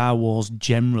with Star Wars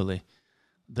generally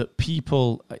that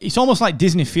people... It's almost like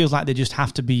Disney feels like they just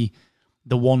have to be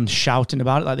the one shouting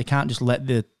about it. Like they can't just let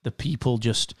the people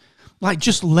just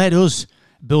let us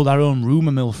build our own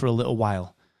rumor mill for a little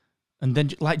while. And then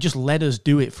just let us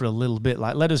do it for a little bit.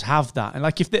 Like let us have that. And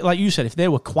like you said, if they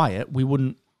were quiet, we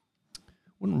wouldn't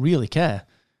wouldn't really care.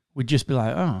 We'd just be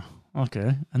like, oh,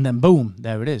 okay, and then boom,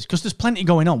 there it is. Because there's plenty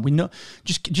going on. We know,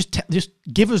 just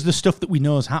give us the stuff that we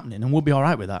know is happening, and we'll be all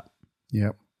right with that.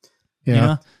 Yeah. You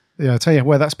know? Yeah, I'll tell you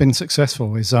where that's been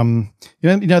successful is you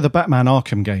know the Batman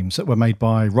Arkham games that were made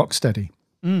by Rocksteady.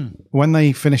 When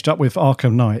they finished up with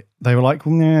Arkham Knight, they were like,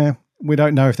 nah, we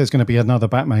don't know if there's going to be another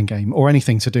Batman game or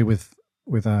anything to do with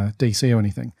DC or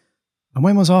anything. And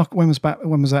when was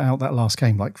that out, that last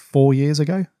game? Like 4 years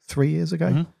ago? 3 years ago?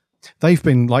 Mm-hmm. They've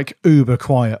been like uber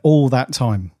quiet all that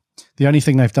time. The only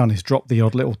thing they've done is drop the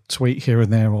odd little tweet here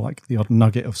and there or like the odd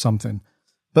nugget of something.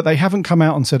 But they haven't come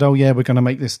out and said, oh yeah, we're going to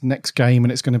make this next game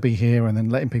and it's going to be here, and then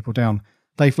letting people down.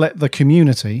 They've let the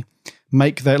community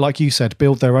make their, like you said,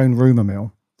 build their own rumour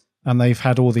mill. And they've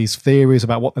had all these theories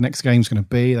about what the next game's going to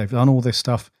be. They've done all this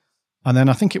stuff. And then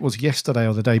I think it was yesterday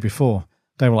or the day before,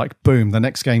 they were like, boom, the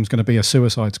next game's going to be a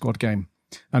Suicide Squad game.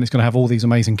 And it's going to have all these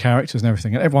amazing characters and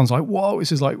everything. And everyone's like, whoa,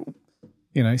 this is like,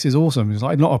 you know, this is awesome. It's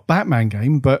like not a Batman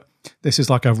game, but this is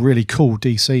like a really cool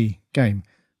DC game.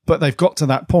 But they've got to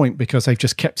that point because they've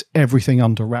just kept everything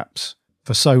under wraps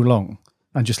for so long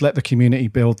and just let the community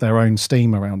build their own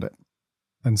steam around it.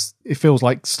 And it feels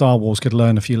like Star Wars could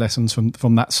learn a few lessons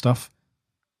from that stuff,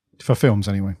 for films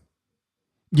anyway.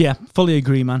 Yeah, fully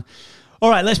agree, man. All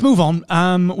right, let's move on.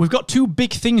 We've got two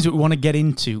big things that we want to get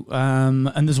into.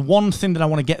 And there's one thing that I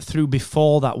want to get through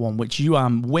before that one, which you are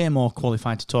way more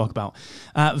qualified to talk about.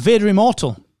 Vader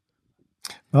Immortal.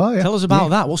 Oh, yeah. Tell us about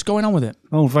that. What's going on with it?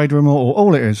 Old Vader Immortal.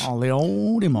 All it is. Oh, the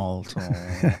old Immortal.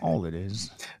 All it is.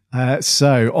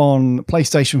 So on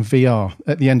PlayStation VR,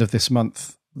 at the end of this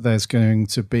month, there's going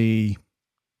to be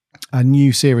a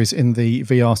new series in the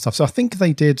VR stuff. So I think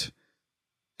they did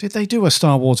they do a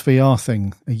Star Wars VR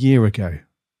thing a year ago? I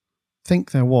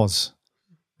think there was.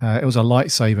 It was a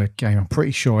lightsaber game, I'm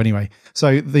pretty sure. Anyway,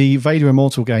 so the Vader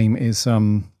Immortal game is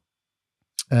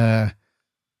it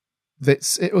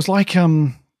was like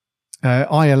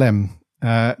ILM.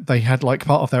 They had like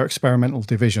part of their experimental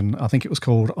division. I think it was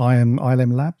called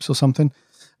ILM Labs or something.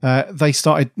 They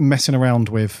started messing around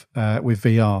with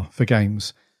VR for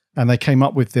games, and they came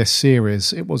up with this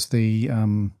series. It was the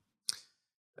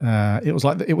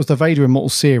Vader Immortal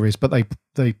series, but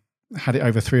they had it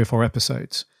over 3 or 4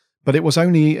 episodes. But it was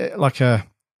only like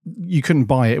you couldn't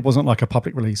buy it. It wasn't like a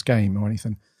public release game or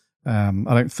anything. I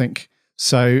don't think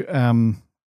so.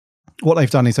 What they've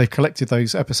done is they've collected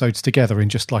those episodes together in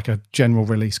just like a general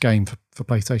release game for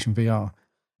PlayStation VR,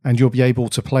 and you'll be able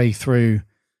to play through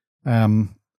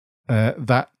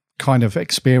that kind of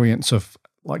experience of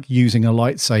like using a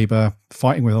lightsaber,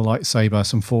 fighting with a lightsaber,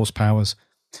 some force powers,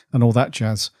 and all that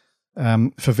jazz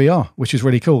for VR, which is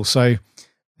really cool. So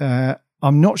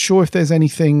I'm not sure if there's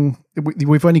anything.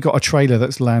 We've only got a trailer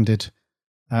that's landed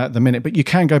at the minute, but you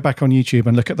can go back on YouTube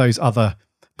and look at those other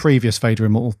previous Vader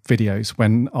Immortal videos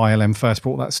when ILM first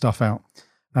brought that stuff out.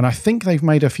 And I think they've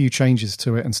made a few changes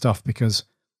to it and stuff, because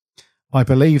I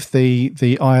believe the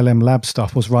ILM lab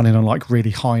stuff was running on like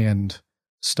really high-end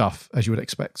stuff, as you would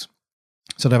expect.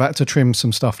 So they've had to trim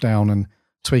some stuff down and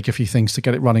tweak a few things to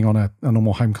get it running on a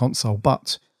normal home console.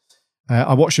 But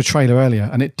I watched a trailer earlier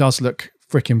and it does look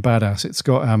freaking badass. It's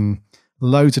got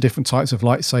loads of different types of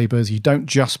lightsabers. You don't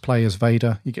just play as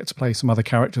Vader. You get to play some other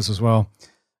characters as well.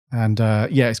 And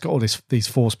it's got all these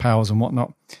force powers and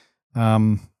whatnot.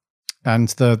 And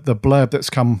the blurb that's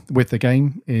come with the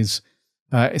game is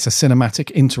it's a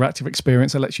cinematic, interactive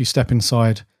experience that lets you step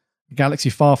inside a galaxy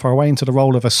far, far away into the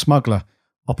role of a smuggler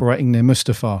operating near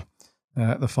Mustafar,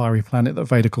 the fiery planet that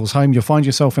Vader calls home. You'll find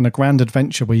yourself in a grand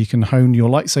adventure where you can hone your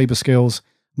lightsaber skills,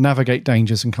 navigate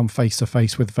dangers, and come face to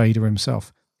face with Vader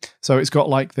himself. So it's got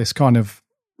like this kind of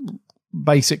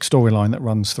basic storyline that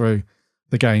runs through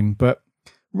the game, but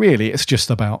really it's just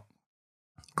about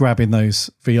grabbing those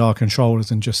VR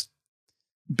controllers and just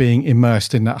being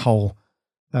immersed in that whole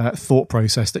thought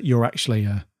process that you're actually,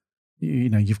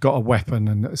 you've got a weapon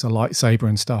and it's a lightsaber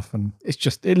and stuff. And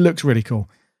it looks really cool.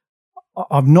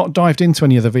 I've not dived into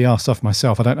any of the VR stuff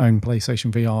myself. I don't own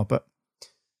PlayStation VR, but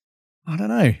I don't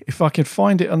know if I could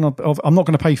find it. I'm not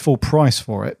going to pay full price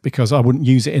for it because I wouldn't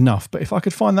use it enough. But if I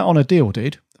could find that on a deal,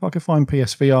 dude, if I could find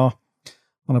PSVR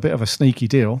on a bit of a sneaky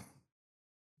deal,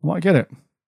 I might get it.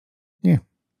 Yeah.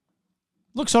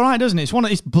 Looks all right, doesn't it?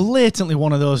 It's blatantly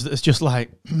one of those that's just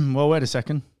like, well, wait a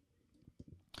second.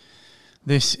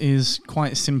 This is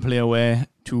quite simply a way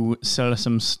to sell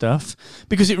some stuff,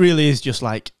 because it really is just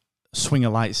like swing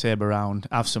a lightsaber around,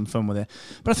 have some fun with it.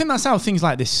 But I think that's how things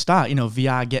like this start.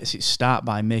 VR gets its start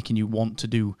by making you want to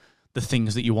do the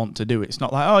things that you want to do. It's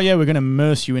not like, oh yeah, we're going to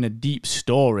immerse you in a deep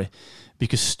story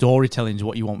because storytelling is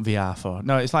what you want VR for.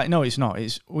 No, it's like, no, it's not.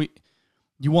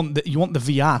 You want the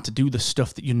VR to do the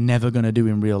stuff that you're never going to do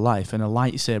in real life, and a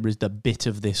lightsaber is the bit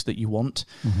of this that you want.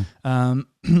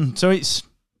 So it's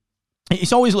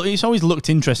always looked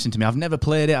interesting to me. I've never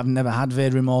played it. I've never had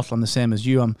Vader Immortal. I'm the same as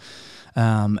you. I'm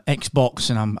Xbox,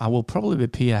 and I will probably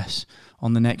be PS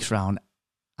on the next round,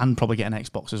 and probably get an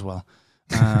Xbox as well,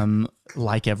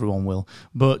 like everyone will.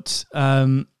 But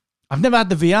I've never had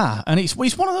the VR, and it's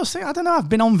one of those things. I don't know. I've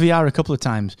been on VR a couple of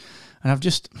times, and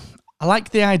I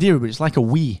like the idea of it. It's like a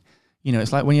Wii. You know,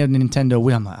 it's like when you had a Nintendo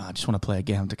Wii. I'm like, I just want to play a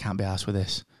game. I can't be arsed with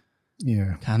this.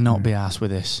 Yeah, cannot be arsed with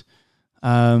this.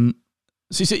 So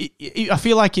I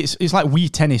feel like it's like Wii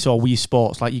Tennis or Wii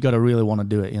Sports. Like, you got to really want to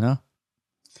do it, you know?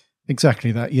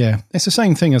 Exactly that, yeah. It's the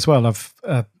same thing as well. I've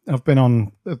been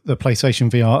on the PlayStation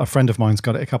VR. A friend of mine's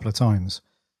got it a couple of times.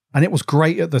 And it was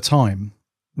great at the time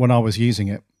when I was using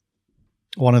it.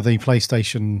 One of the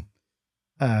PlayStation,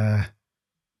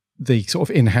 the sort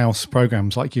of in-house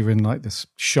programs, like you're in like this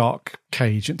shark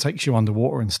cage, it takes you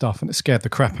underwater and stuff, and it scared the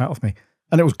crap out of me.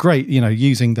 And it was great, you know,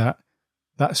 using that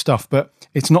stuff, but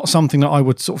it's not something that I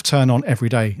would sort of turn on every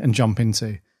day and jump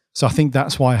into. So I think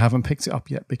that's why I haven't picked it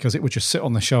up yet, because it would just sit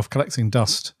on the shelf collecting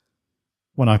dust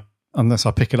unless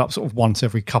I pick it up sort of once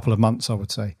every couple of months, I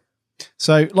would say.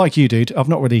 So like you, dude, I've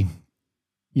not really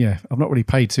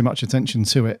paid too much attention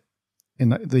to it in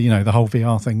the whole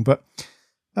VR thing, but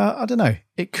I don't know.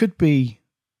 It could be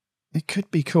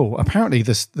cool. Apparently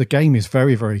the game is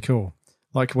very, very cool.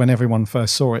 Like when everyone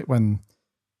first saw it, when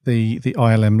the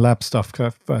ILM lab stuff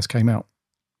first came out,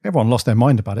 everyone lost their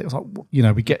mind about it. It was like, you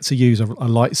know, we get to use a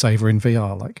lightsaber in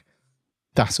VR. Like,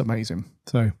 that's amazing.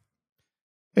 So,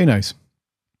 who knows?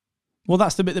 Well,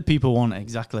 that's the bit that people want.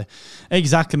 Exactly,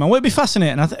 man. Well, it'd be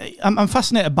fascinating. I'm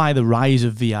fascinated by the rise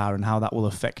of VR and how that will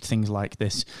affect things like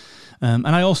this. And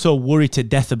I also worry to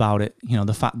death about it. You know,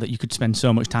 the fact that you could spend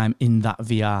so much time in that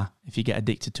VR if you get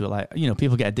addicted to it. Like, you know,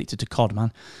 people get addicted to COD,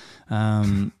 man.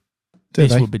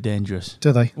 This would be dangerous.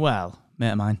 Do they? Well,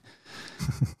 mate of mine.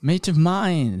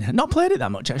 Not played it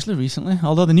that much, actually, recently.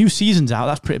 Although the new season's out.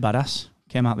 That's pretty badass.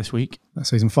 Came out this week. That's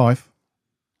season 5.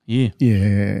 Yeah.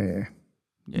 Yeah.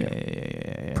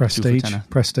 Prestige.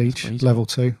 Please. Level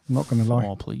 2. I'm not going to lie.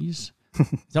 Oh, please.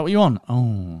 Is that what you want?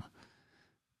 Oh.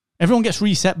 Everyone gets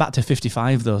reset back to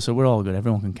 55, though, so we're all good.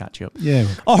 Everyone can catch up. Yeah.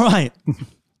 All right.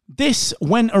 This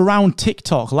went around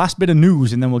TikTok. Last bit of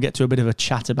news, and then we'll get to a bit of a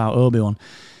chat about Obi-Wan.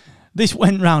 This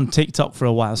went around TikTok for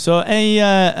a while. So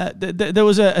there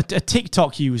was a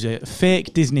TikTok user,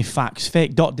 fake.disney.facts,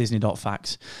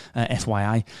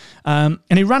 FYI, and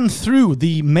he ran through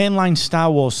the mainline Star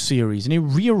Wars series, and he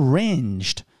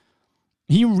rearranged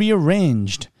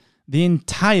the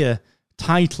entire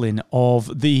titling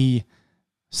of the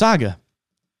saga.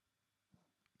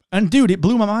 And dude, it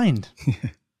blew my mind.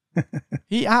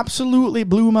 He absolutely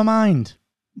blew my mind.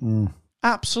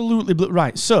 Absolutely blue.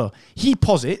 Right, so he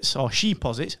posits, or she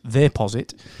posits, they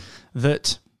posit,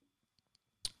 that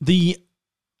the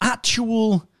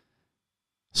actual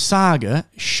saga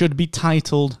should be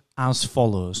titled as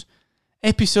follows.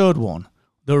 Episode 1,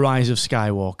 The Rise of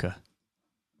Skywalker.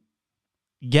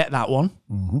 Get that one?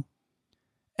 Mm-hmm.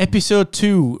 Episode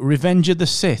 2, Revenge of the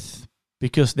Sith,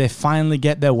 because they finally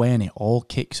get their way and it all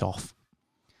kicks off.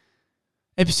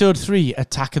 Episode 3,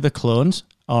 Attack of the Clones.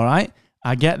 All right,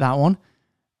 I get that one.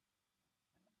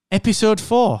 Episode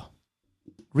 4,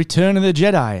 Return of the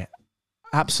Jedi.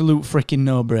 Absolute freaking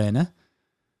no-brainer.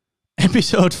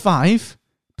 Episode 5,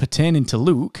 pertaining to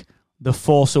Luke, The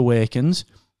Force Awakens.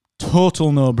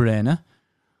 Total no-brainer.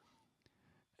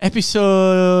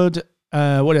 Episode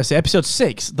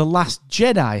 6, The Last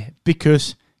Jedi,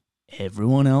 because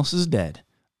everyone else is dead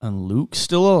and Luke's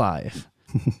still alive.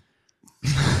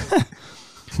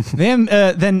 Then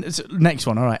next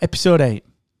one, all right, Episode 8.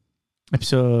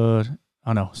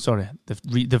 Oh, no, sorry.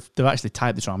 They've actually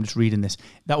typed this wrong. I'm just reading this.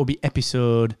 That would be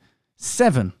Episode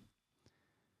 7,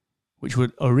 which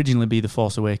would originally be The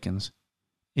Force Awakens,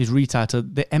 is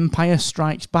retitled The Empire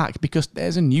Strikes Back, because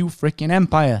there's a new freaking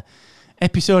empire.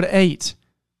 Episode 8,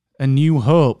 A New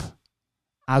Hope,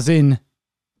 as in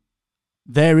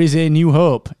there is a new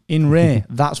hope in Rey.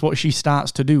 That's what she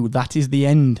starts to do. That is the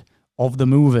end of the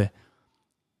movie.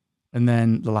 And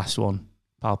then the last one,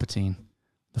 Palpatine,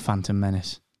 The Phantom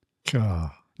Menace. God.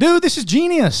 Dude, this is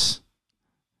genius.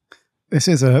 This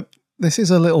is a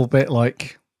little bit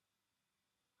like,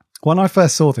 when I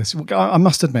first saw this, I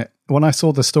must admit, when I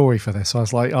saw the story for this, I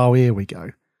was like, oh, here we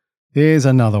go. Here's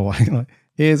another one. Like,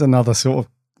 here's another sort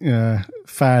of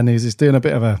fan who's doing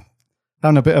having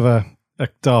a bit of a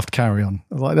daft carry on.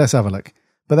 I was like, let's have a look.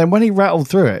 But then when he rattled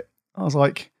through it, I was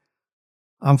like,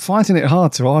 I'm finding it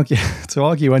hard to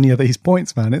argue any of these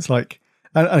points, man. It's like,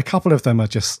 And a couple of them are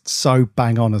just so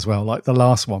bang on as well. Like the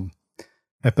last one,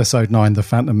 episode 9, The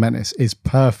Phantom Menace, is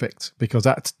perfect because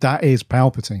that is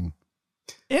Palpatine.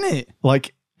 In it?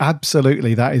 Like,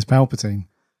 absolutely, that is Palpatine.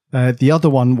 The other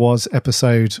one was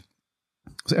episode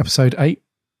 8,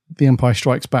 The Empire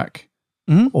Strikes Back,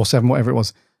 or 7, whatever it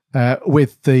was,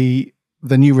 with the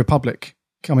New Republic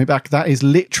coming back. That is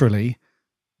literally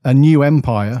a new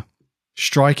empire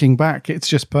striking back. It's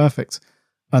just perfect.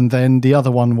 And then the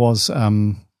other one was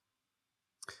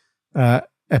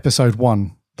episode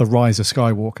 1, The Rise of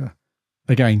Skywalker.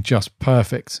 Again, just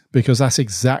perfect because that's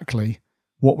exactly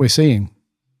what we're seeing.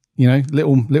 You know,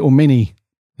 little mini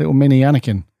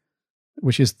Anakin,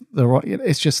 which is the right.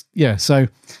 It's just, yeah. So,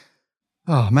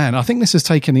 oh man, I think this has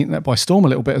taken the internet by storm a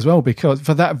little bit as well, because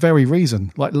for that very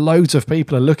reason, like loads of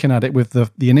people are looking at it with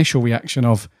the initial reaction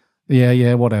of,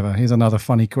 yeah, whatever. Here's another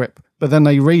funny quip. But then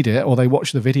they read it or they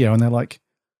watch the video and they're like,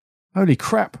 holy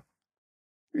crap,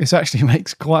 this actually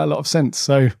makes quite a lot of sense.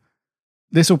 So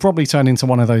this will probably turn into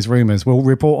one of those rumors. We'll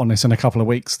report on this in a couple of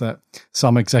weeks that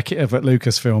some executive at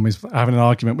Lucasfilm is having an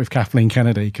argument with Kathleen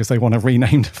Kennedy because they want to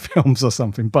rename the films or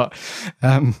something. But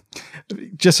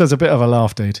just as a bit of a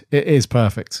laugh, dude, it is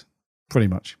perfect, pretty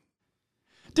much.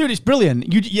 Dude, it's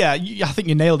brilliant. I think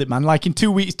you nailed it, man. Like in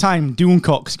 2 weeks' time,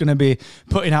 Dooncock's going to be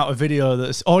putting out a video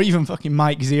that's, or even fucking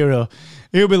Mike Zero.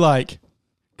 He'll be like,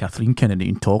 Kathleen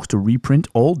Kennedy talks to reprint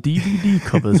all DVD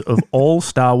covers of all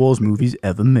Star Wars movies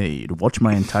ever made. Watch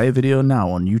my entire video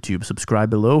now on YouTube. Subscribe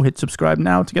below. Hit subscribe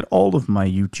now to get all of my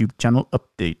YouTube channel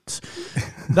updates.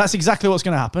 That's exactly what's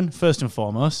going to happen, first and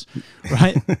foremost,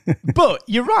 right? But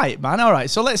you're right, man. All right,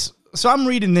 so I'm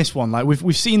reading this one. Like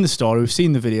we've seen the story, we've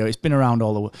seen the video. It's been around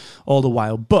all the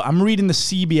while. But I'm reading the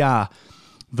CBR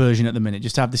version at the minute,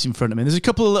 just to have this in front of me. There's a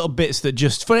couple of little bits that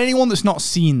just, for anyone that's not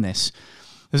seen this,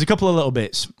 there's a couple of little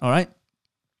bits, all right?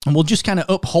 And we'll just kind of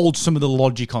uphold some of the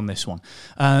logic on this one.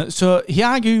 So he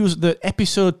argues that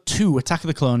Episode 2, Attack of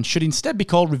the Clones, should instead be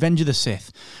called Revenge of the Sith.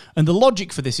 And the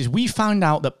logic for this is we found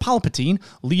out that Palpatine,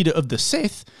 leader of the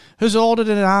Sith, has ordered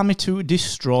an army to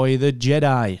destroy the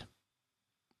Jedi.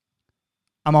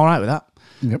 I'm all right with that.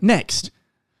 Yep. Next,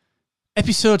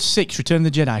 Episode 6, Return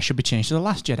of the Jedi, should be changed to The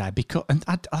Last Jedi. Because,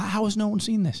 how has no one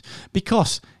seen this?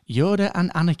 Because Yoda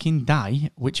and Anakin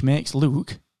die, which makes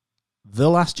Luke The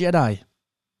Last Jedi.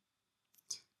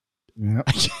 Yep.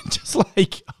 Just like...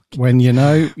 Okay. When you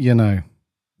know, you know.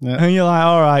 Yep. And you're like,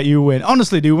 all right, you win.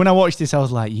 Honestly, dude, when I watched this, I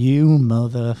was like, you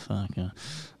motherfucker.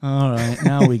 All right,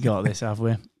 now we got this, have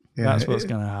we? Yeah, that's what's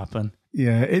going to happen.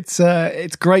 Yeah,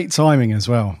 it's great timing as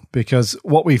well, because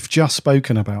what we've just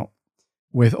spoken about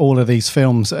with all of these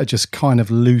films that are just kind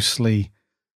of loosely,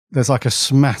 there's like a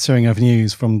smattering of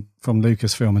news from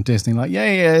Lucasfilm and Disney, like,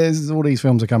 yeah, all these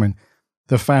films are coming.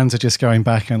 The fans are just going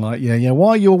back and like, yeah,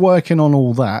 while you're working on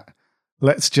all that,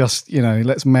 let's just,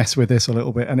 let's mess with this a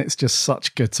little bit. And it's just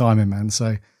such good timing, man.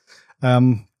 So,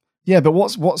 yeah, but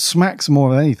what smacks more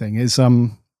than anything is,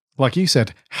 like you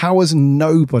said, how has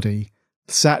nobody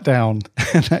sat down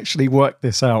and actually worked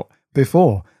this out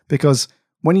before? Because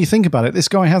when you think about it, this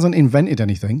guy hasn't invented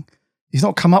anything. He's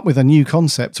not come up with a new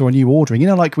concept or a new ordering.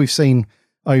 Like we've seen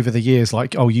over the years,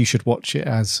 like, oh, you should watch it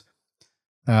as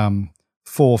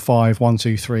 4, 5, 1,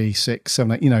 2, 3, 6,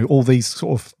 7, 8, all these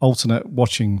sort of alternate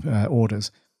watching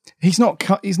orders. He's not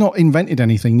invented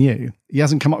anything new. He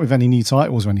hasn't come up with any new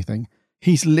titles or anything.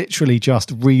 He's literally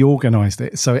just reorganized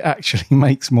it so it actually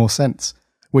makes more sense,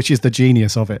 which is the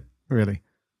genius of it, really.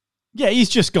 Yeah, he's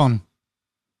just gone,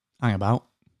 hang about.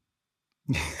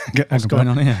 What's going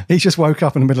on here? He's just woke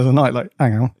up in the middle of the night like,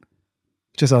 hang on.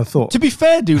 Just had a thought. To be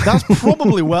fair, dude, that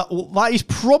is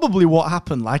probably what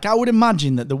happened. Like, I would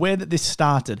imagine that the way that this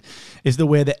started is the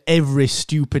way that every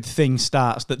stupid thing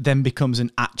starts that then becomes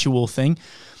an actual thing,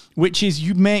 which is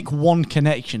you make one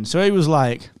connection. So it was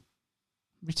like,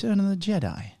 Return of the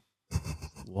Jedi.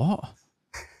 What?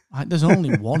 Like, there's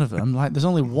only one of them. Like, there's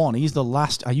only one. He's the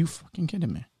last. Are you fucking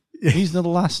kidding me? He's the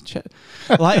last.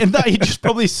 Like, and that he just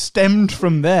probably stemmed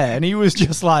from there. And he was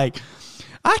just like,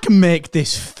 I can make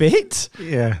this fit.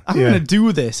 Yeah. I'm going to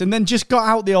do this. And then just got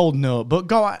out the old notebook,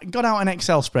 got out an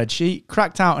Excel spreadsheet,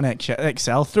 cracked out an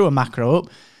Excel, threw a macro up,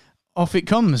 off it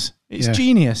comes. It's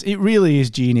genius. It really is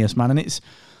genius, man. And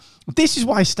this is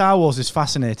why Star Wars is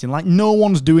fascinating. Like, no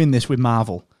one's doing this with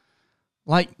Marvel.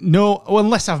 Like,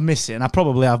 unless I've missed it, and I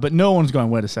probably have, but no one's going,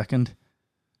 wait a second.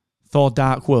 Thor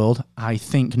Dark World? I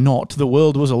think not. The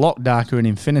world was a lot darker in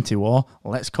Infinity War.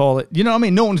 Let's call it. You know what I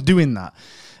mean? No one's doing that.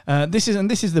 This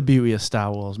is the beauty of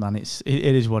Star Wars, man. It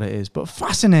is what it is, but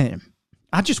fascinating.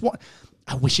 I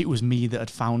wish it was me that had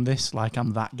found this. Like,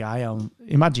 I'm that guy.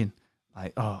 Imagine,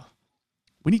 like, oh,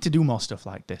 We need to do more stuff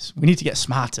like this. We need to get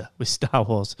smarter with Star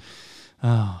Wars.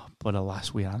 Oh, but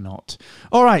alas, we are not.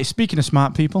 All right, speaking of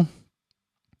smart people,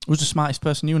 who's the smartest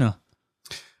person you know?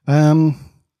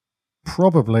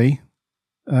 Probably.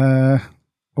 Well,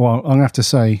 I'm going to have to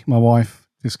say my wife,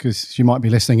 just because she might be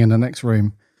listening in the next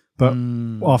room. But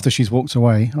after she's walked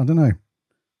away, I don't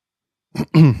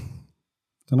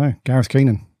know. Gareth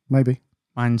Keenan, maybe.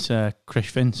 Mine's Chris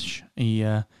Finch. He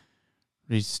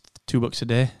reads 2 books a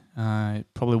day.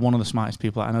 Probably one of the smartest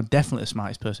people I know. Definitely the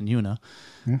smartest person you know.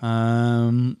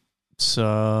 Yeah.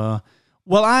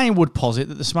 Well, I would posit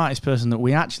that the smartest person that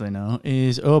we actually know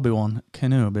is Obi-Wan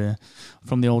Kenobi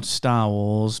from the old Star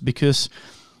Wars, because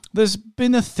there's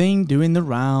been a thing doing the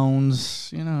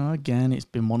rounds. Again, it's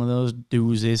been one of those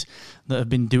doozies that have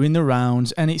been doing the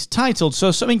rounds, and it's titled,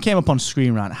 so something came up on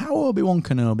Screen Rant, how Obi-Wan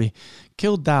Kenobi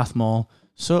killed Darth Maul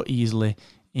so easily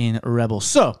in Rebels.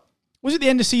 So, was it the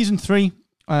end of Season 3?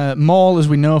 Maul, as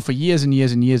we know, for years and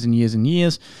years and years and years and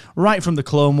years, right from the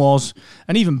Clone Wars,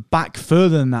 and even back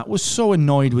further than that, was so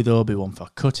annoyed with Obi-Wan for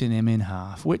cutting him in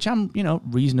half, which I'm,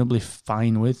 reasonably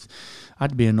fine with.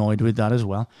 I'd be annoyed with that as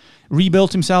well.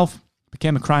 Rebuilt himself,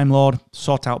 became a crime lord,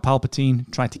 sought out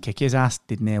Palpatine, tried to kick his ass,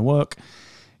 did near work.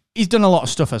 He's done a lot of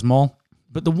stuff as Maul,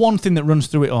 but the one thing that runs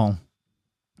through it all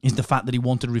is the fact that he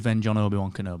wanted revenge on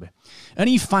Obi-Wan Kenobi. And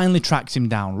he finally tracks him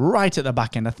down right at the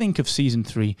back end, I think, of Season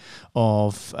 3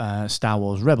 of Star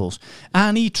Wars Rebels.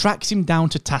 And he tracks him down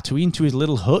to Tatooine, to his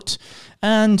little hut,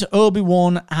 and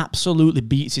Obi-Wan absolutely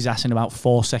beats his ass in about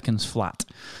 4 seconds flat.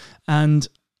 And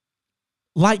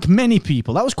like many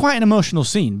people, that was quite an emotional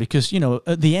scene, because,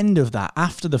 at the end of that,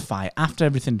 after the fight, after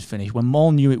everything had finished, when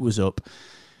Maul knew it was up,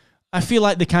 I feel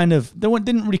like they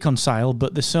didn't reconcile,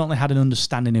 but they certainly had an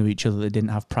understanding of each other they didn't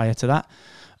have prior to that.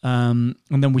 And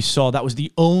then we saw that was the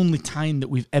only time that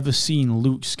we've ever seen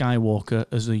Luke Skywalker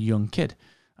as a young kid,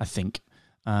 I think.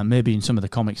 Maybe in some of the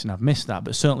comics, and I've missed that,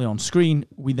 but certainly on screen,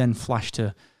 we then flashed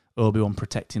to Obi-Wan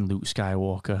protecting Luke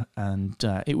Skywalker, and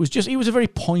it was a very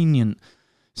poignant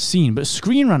scene. But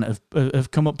Screen Rant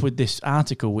have come up with this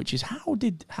article, which is how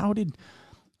did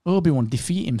Obi-Wan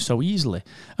defeat him so easily?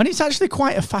 And it's actually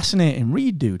quite a fascinating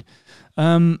read, dude.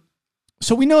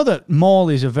 So we know that Maul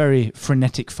is a very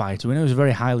frenetic fighter. We know he's a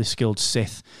very highly skilled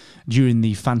Sith during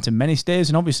the Phantom Menace days.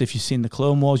 And obviously, if you've seen the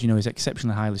Clone Wars, he's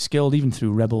exceptionally highly skilled, even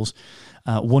through Rebels.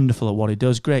 Wonderful at what he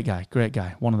does. Great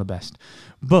guy. One of the best.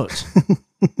 But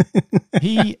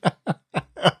he...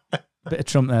 Bit of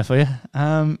Trump there for you.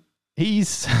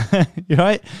 He's... You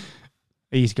right?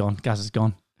 He's gone. Gaz is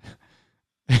gone.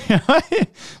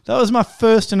 That was my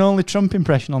first and only Trump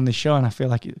impression on this show, and I feel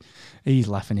like he's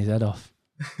laughing his head off.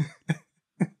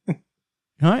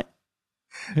 Right?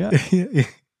 Yeah.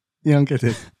 Yeah, I'm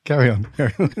good. Carry on.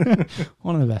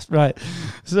 One of the best. Right.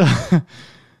 So,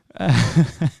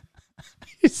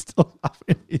 he's still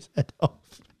laughing his head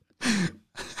off.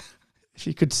 If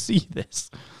you could see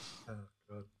this. Oh,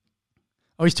 God.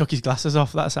 Oh, he's took his glasses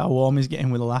off. That's how warm he's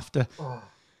getting with the laughter. Oh.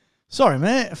 Sorry,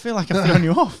 mate. I feel like I've thrown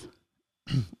you off.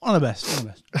 One of the best.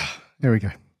 There we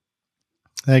go.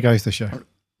 There goes the show.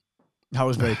 That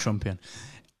was very Trumpian.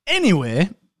 Anyway.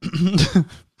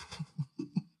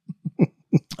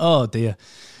 Oh, dear.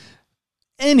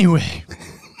 Anyway.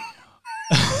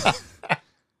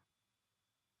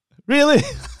 Really?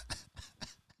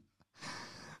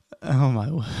 Oh,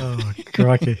 my word. Oh,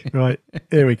 crikey. Right.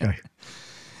 Here we go.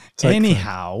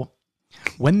 Anyhow,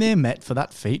 when they met for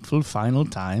that fateful final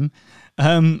time,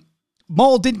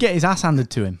 Maul did get his ass handed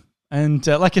to him. And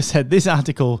like I said, this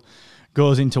article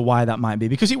goes into why that might be.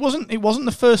 Because it wasn't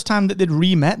the first time that they'd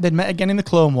re-met. They'd met again in the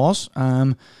Clone Wars.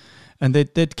 And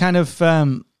they'd kind of...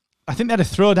 I think they had a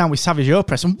throwdown with Savage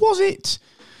Opress. And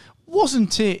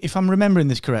wasn't it, if I'm remembering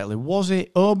this correctly, was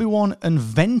it Obi-Wan and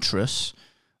Ventress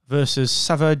versus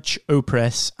Savage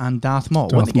Opress and Darth Maul?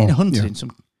 Weren't they getting hunted in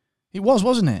some... It was,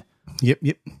 wasn't it?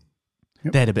 Yep.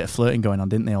 They had a bit of flirting going on,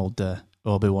 didn't they, old...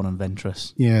 Obi-Wan and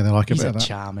Ventress. Yeah, they like a bit of that. He's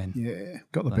charming. Yeah,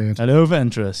 got the beard. Hello,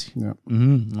 Ventress. Yeah.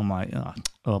 Mm-hmm. I'm like,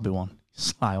 Obi-Wan,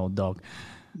 sly old dog.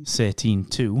 13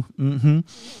 too. Mm-hmm.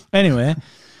 Anyway,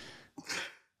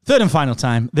 third and final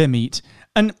time, they meet.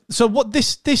 And so what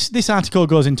this article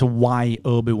goes into why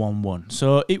Obi-Wan won.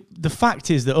 So the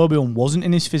fact is that Obi-Wan wasn't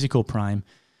in his physical prime,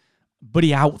 but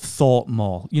he outthought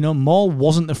Maul. Maul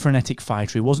wasn't the frenetic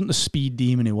fighter. He wasn't the speed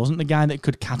demon. He wasn't the guy that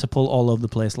could catapult all over the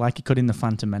place like he could in the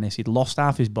Phantom Menace. He'd lost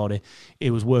half his body. He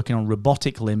was working on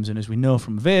robotic limbs. And as we know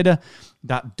from Vader,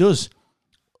 that does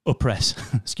oppress,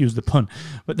 excuse the pun,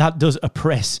 but that does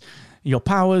oppress your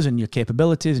powers and your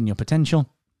capabilities and your potential.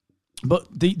 But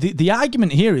the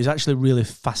argument here is actually really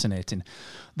fascinating.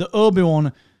 That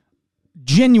Obi-Wan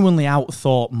genuinely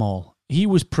outthought Maul he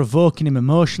was provoking him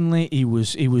emotionally. He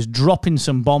was dropping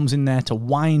some bombs in there to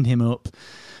wind him up,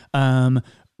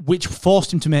 which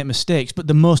forced him to make mistakes. But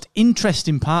the most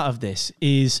interesting part of this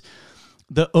is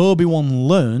that Obi-Wan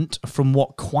learnt from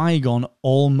what Qui-Gon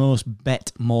almost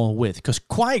bet Maul with, because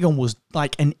Qui-Gon was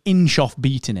like an inch off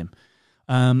beating him.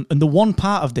 And the one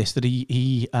part of this that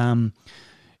he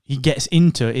gets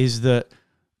into is that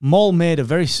Maul made a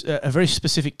very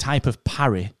specific type of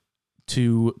parry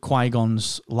to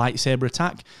Qui-Gon's lightsaber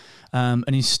attack. And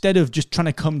instead of just trying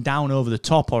to come down over the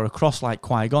top or across like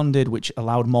Qui-Gon did, which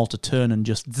allowed Maul to turn and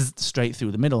just straight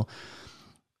through the middle,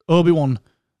 Obi-Wan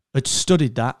had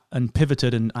studied that and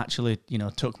pivoted and actually,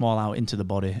 took Maul out into the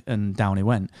body and down he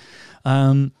went.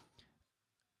 And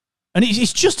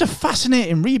it's just a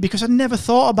fascinating read because I never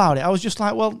thought about it. I was just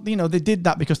like, well, they did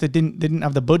that because they didn't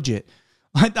have the budget.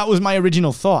 Like, that was my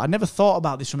original thought. I never thought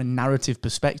about this from a narrative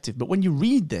perspective. But when you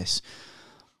read this,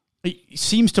 it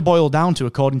seems to boil down to,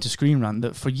 according to Screen Rant,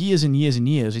 that for years and years and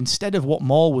years, instead of what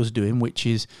Maul was doing, which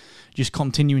is just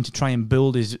continuing to try and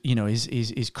build his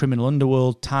criminal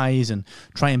underworld ties and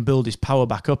try and build his power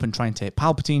back up and try and take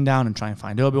Palpatine down and try and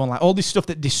find Obi-Wan, like all this stuff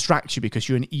that distracts you because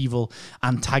you're an evil,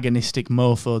 antagonistic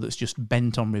mofo that's just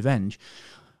bent on revenge,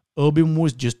 Obi-Wan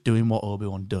was just doing what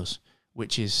Obi-Wan does,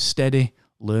 which is steady,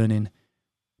 learning,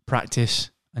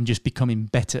 practice, and just becoming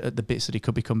better at the bits that he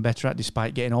could become better at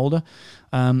despite getting older.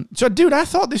 So, dude, I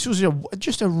thought this was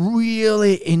just a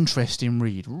really interesting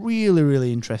read. Really,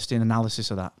 really interesting analysis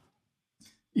of that.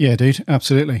 Yeah, dude,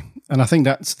 absolutely. And I think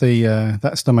that's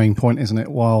the main point, isn't it?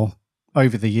 While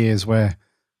over the years where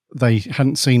they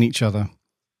hadn't seen each other,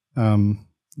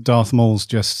 Darth Maul's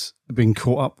just been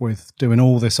caught up with doing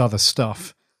all this other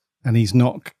stuff, and he's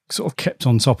not sort of kept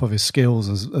on top of his skills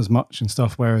as much and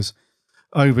stuff, whereas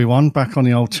Obi-Wan, back on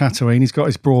the old Tatooine, he's got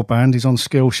his broadband, he's on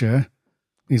Skillshare.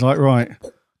 He's like, right.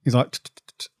 He's like,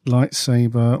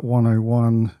 lightsaber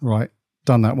 101. Right,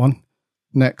 done that one.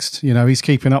 Next, he's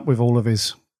keeping up with all of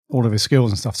his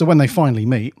skills and stuff. So when they finally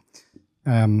meet,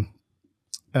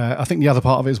 I think the other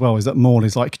part of it as well is that Maul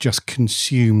is like just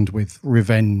consumed with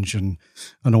revenge and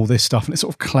all this stuff, and it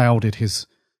sort of clouded his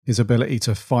ability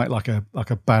to fight like a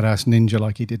badass ninja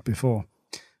like he did before.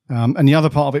 And the other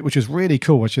part of it, which is really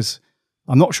cool, which is,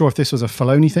 I'm not sure if this was a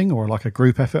Filoni thing or like a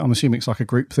group effort. I'm assuming it's like a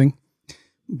group thing.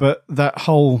 But that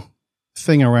whole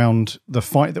thing around the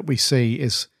fight that we see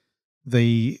is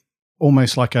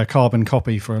almost like a carbon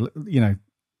copy for,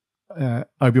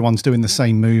 Obi-Wan's doing the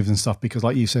same moves and stuff because,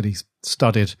 like you said, he's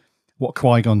studied what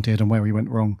Qui-Gon did and where he went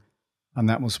wrong. And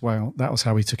that was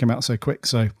how he took him out so quick.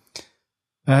 So,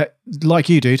 like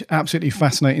you, dude, absolutely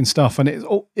fascinating stuff. And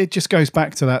it just goes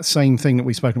back to that same thing that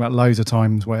we've spoken about loads of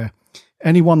times where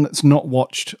anyone that's not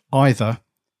watched either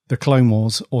the Clone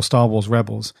Wars or Star Wars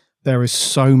Rebels, there is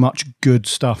so much good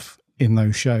stuff in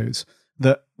those shows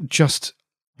that just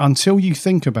until you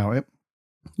think about it,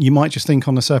 you might just think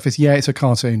on the surface, yeah, it's a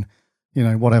cartoon,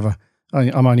 whatever.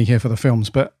 I'm only here for the films,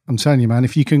 but I'm telling you, man,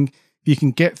 if you can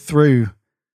get through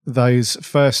those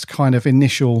first kind of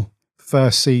initial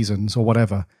first seasons or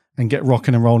whatever and get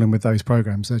rocking and rolling with those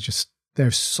programs,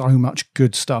 there's so much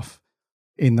good stuff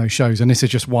in those shows. And this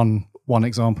is just one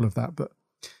example of that. But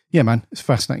yeah, man, it's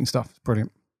fascinating stuff. It's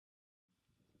brilliant.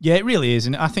 Yeah, it really is.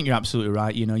 And I think you're absolutely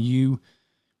right.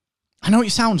 I know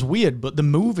it sounds weird, but the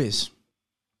movies,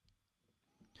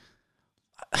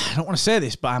 I don't want to say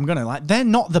this, but I'm going to, they're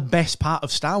not the best part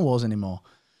of Star Wars anymore.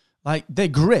 Like, they're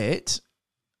great,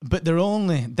 but they're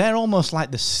almost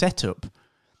like the setup.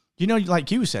 Like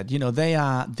you said, they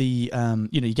are the,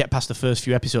 you get past the first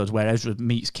few episodes where Ezra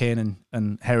meets Kanan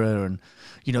and Hera and,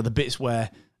 the bits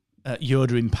where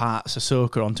Yoda imparts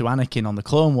Ahsoka onto Anakin on the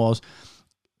Clone Wars.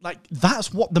 Like,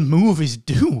 that's what the movies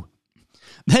do.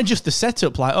 They're just the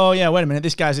setup, like, oh yeah, wait a minute,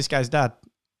 this guy's dad.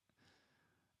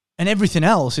 And everything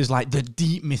else is like the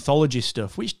deep mythology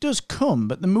stuff, which does come,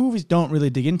 but the movies don't really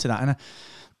dig into that. And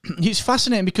it's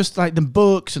fascinating because like the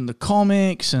books and the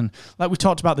comics, and like we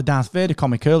talked about the Darth Vader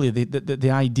comic earlier,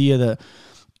 the idea that,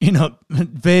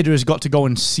 Vader has got to go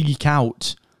and seek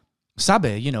out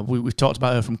Sabe. We've talked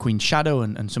about her from Queen Shadow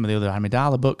and some of the other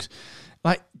Amidala books.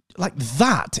 Like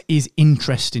that is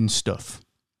interesting stuff.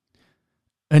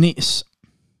 And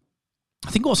I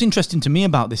think what's interesting to me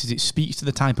about this is it speaks to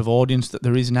the type of audience that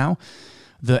there is now,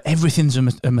 that everything's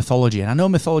a mythology. And I know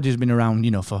mythology has been around,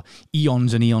 for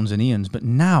eons and eons and eons, but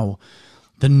now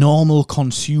the normal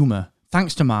consumer,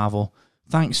 thanks to Marvel,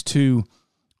 thanks to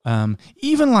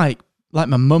even like my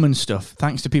mum and stuff,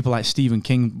 thanks to people like Stephen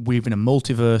King weaving a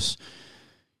multiverse,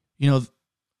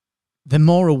 they're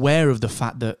more aware of the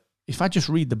fact that if I just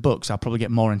read the books, I'll probably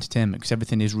get more entertainment because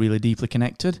everything is really deeply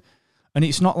connected. And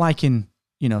it's not like in,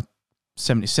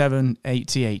 77,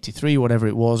 80, 83, whatever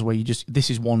it was, where this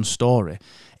is one story.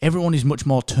 Everyone is much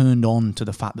more turned on to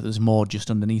the fact that there's more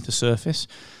just underneath the surface.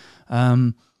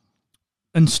 And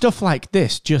stuff like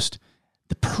this, just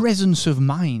the presence of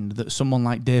mind that someone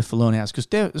like Dave Filoni has,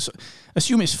 because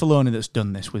assume it's Filoni that's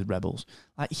done this with Rebels.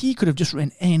 Like, he could have just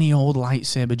written any old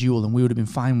lightsaber duel and we would have been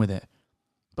fine with it.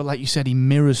 But like you said, he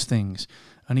mirrors things.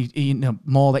 And he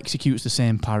Maul executes the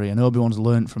same parry, and Obi-Wan's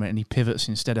learned from it, and he pivots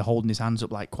instead of holding his hands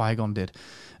up like Qui-Gon did.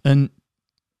 And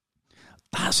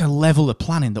that's a level of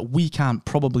planning that we can't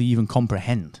probably even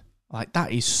comprehend. Like,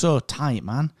 that is so tight,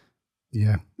 man.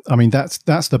 Yeah. I mean, that's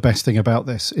the best thing about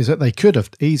this, is that they could have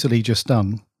easily just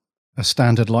done a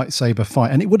standard lightsaber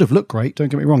fight, and it would have looked great, don't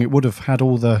get me wrong. It would have had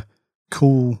all the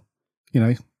cool,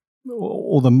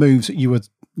 all the moves that you would,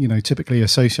 typically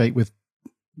associate with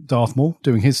Darth Maul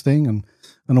doing his thing and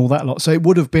all that lot. So it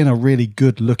would have been a really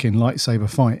good looking lightsaber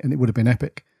fight, and it would have been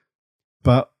epic.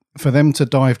 But for them to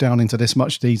dive down into this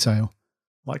much detail,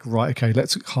 like, right, okay,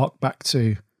 let's hark back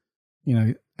to,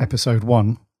 episode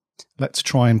 1. Let's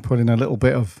try and put in a little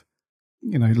bit of,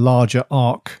 larger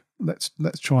arc. Let's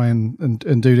try and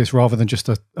do this rather than just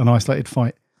an isolated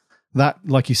fight. That,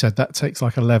 like you said, that takes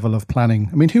like a level of planning.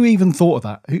 I mean, who even thought of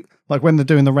that? Like when they're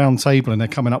doing the round table and they're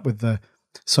coming up with the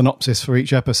synopsis for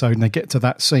each episode and they get to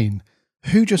that scene,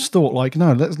 who just thought, like,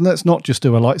 no, let's not just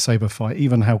do a lightsaber fight,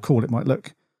 even how cool it might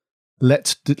look.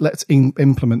 Let's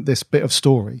implement this bit of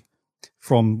story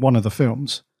from one of the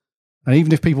films, and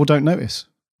even if people don't notice,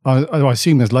 I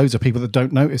assume there's loads of people that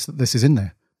don't notice that this is in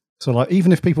there. So, like,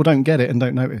 even if people don't get it and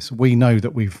don't notice, we know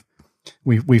that we've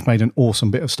made an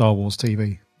awesome bit of Star Wars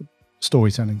TV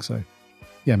storytelling. So,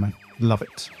 yeah, man, love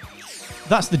it.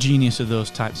 That's the genius of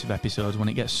those types of episodes, when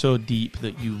it gets so deep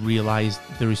that you realise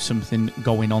there is something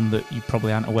going on that you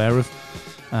probably aren't aware of,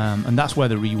 and that's where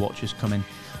the rewatches come in.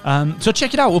 So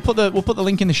check it out. We'll put the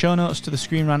link in the show notes to the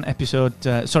Screen Rant episode.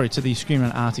 To the Screen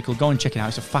Rant article. Go and check it out.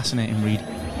 It's a fascinating read.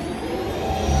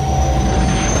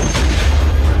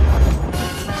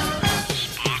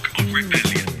 Spark of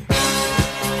Rebellion.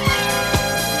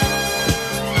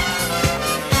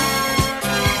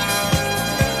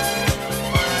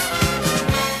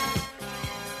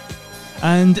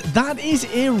 And that is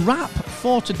a wrap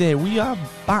for today. We are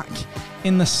back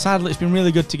in the saddle. It's been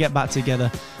really good to get back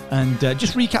together and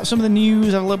just recap some of the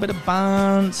news, have a little bit of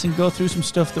bants, and go through some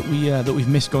stuff that we've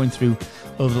missed going through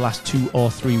over the last 2 or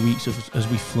 3 weeks as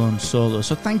we've flown solo.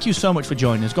 So thank you so much for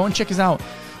joining us. Go and check us out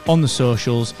on the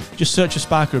socials. Just search for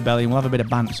Spark of Rebellion. We'll have a bit of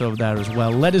bants over there as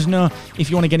well. Let us know if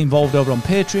you want to get involved over on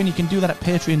Patreon. You can do that at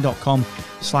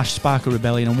patreon.com/Spark of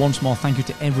Rebellion. And once more, thank you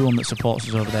to everyone that supports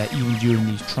us over there, even during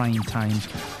these trying times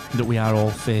that we are all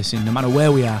facing. No matter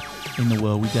where we are in the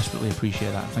world, we desperately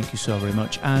appreciate that. Thank you so very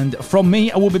much. And from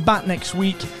me, I will be back next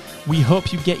week. We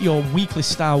hope you get your weekly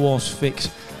Star Wars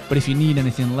fix. But if you need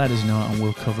anything, let us know and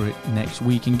we'll cover it next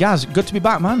week. And Gaz, good to be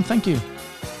back, man. Thank you.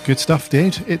 Good stuff,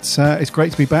 dude. It's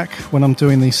great to be back. When I'm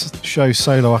doing these shows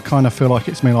solo, I kind of feel like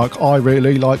it's me, like, I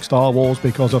really like Star Wars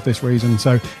because of this reason.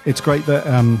 So it's great that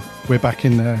we're back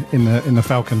in the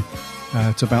Falcon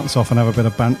to bounce off and have a bit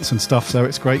of bants and stuff. So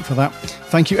it's great for that.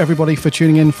 Thank you, everybody, for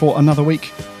tuning in for another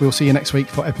week. We'll see you next week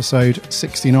for episode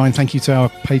 69. Thank you to our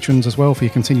patrons as well for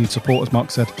your continued support, as Mark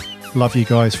said. Love you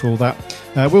guys for all that.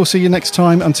 We'll see you next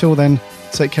time. Until then,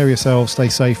 take care of yourselves, stay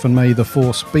safe, and may the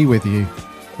Force be with you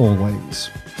always.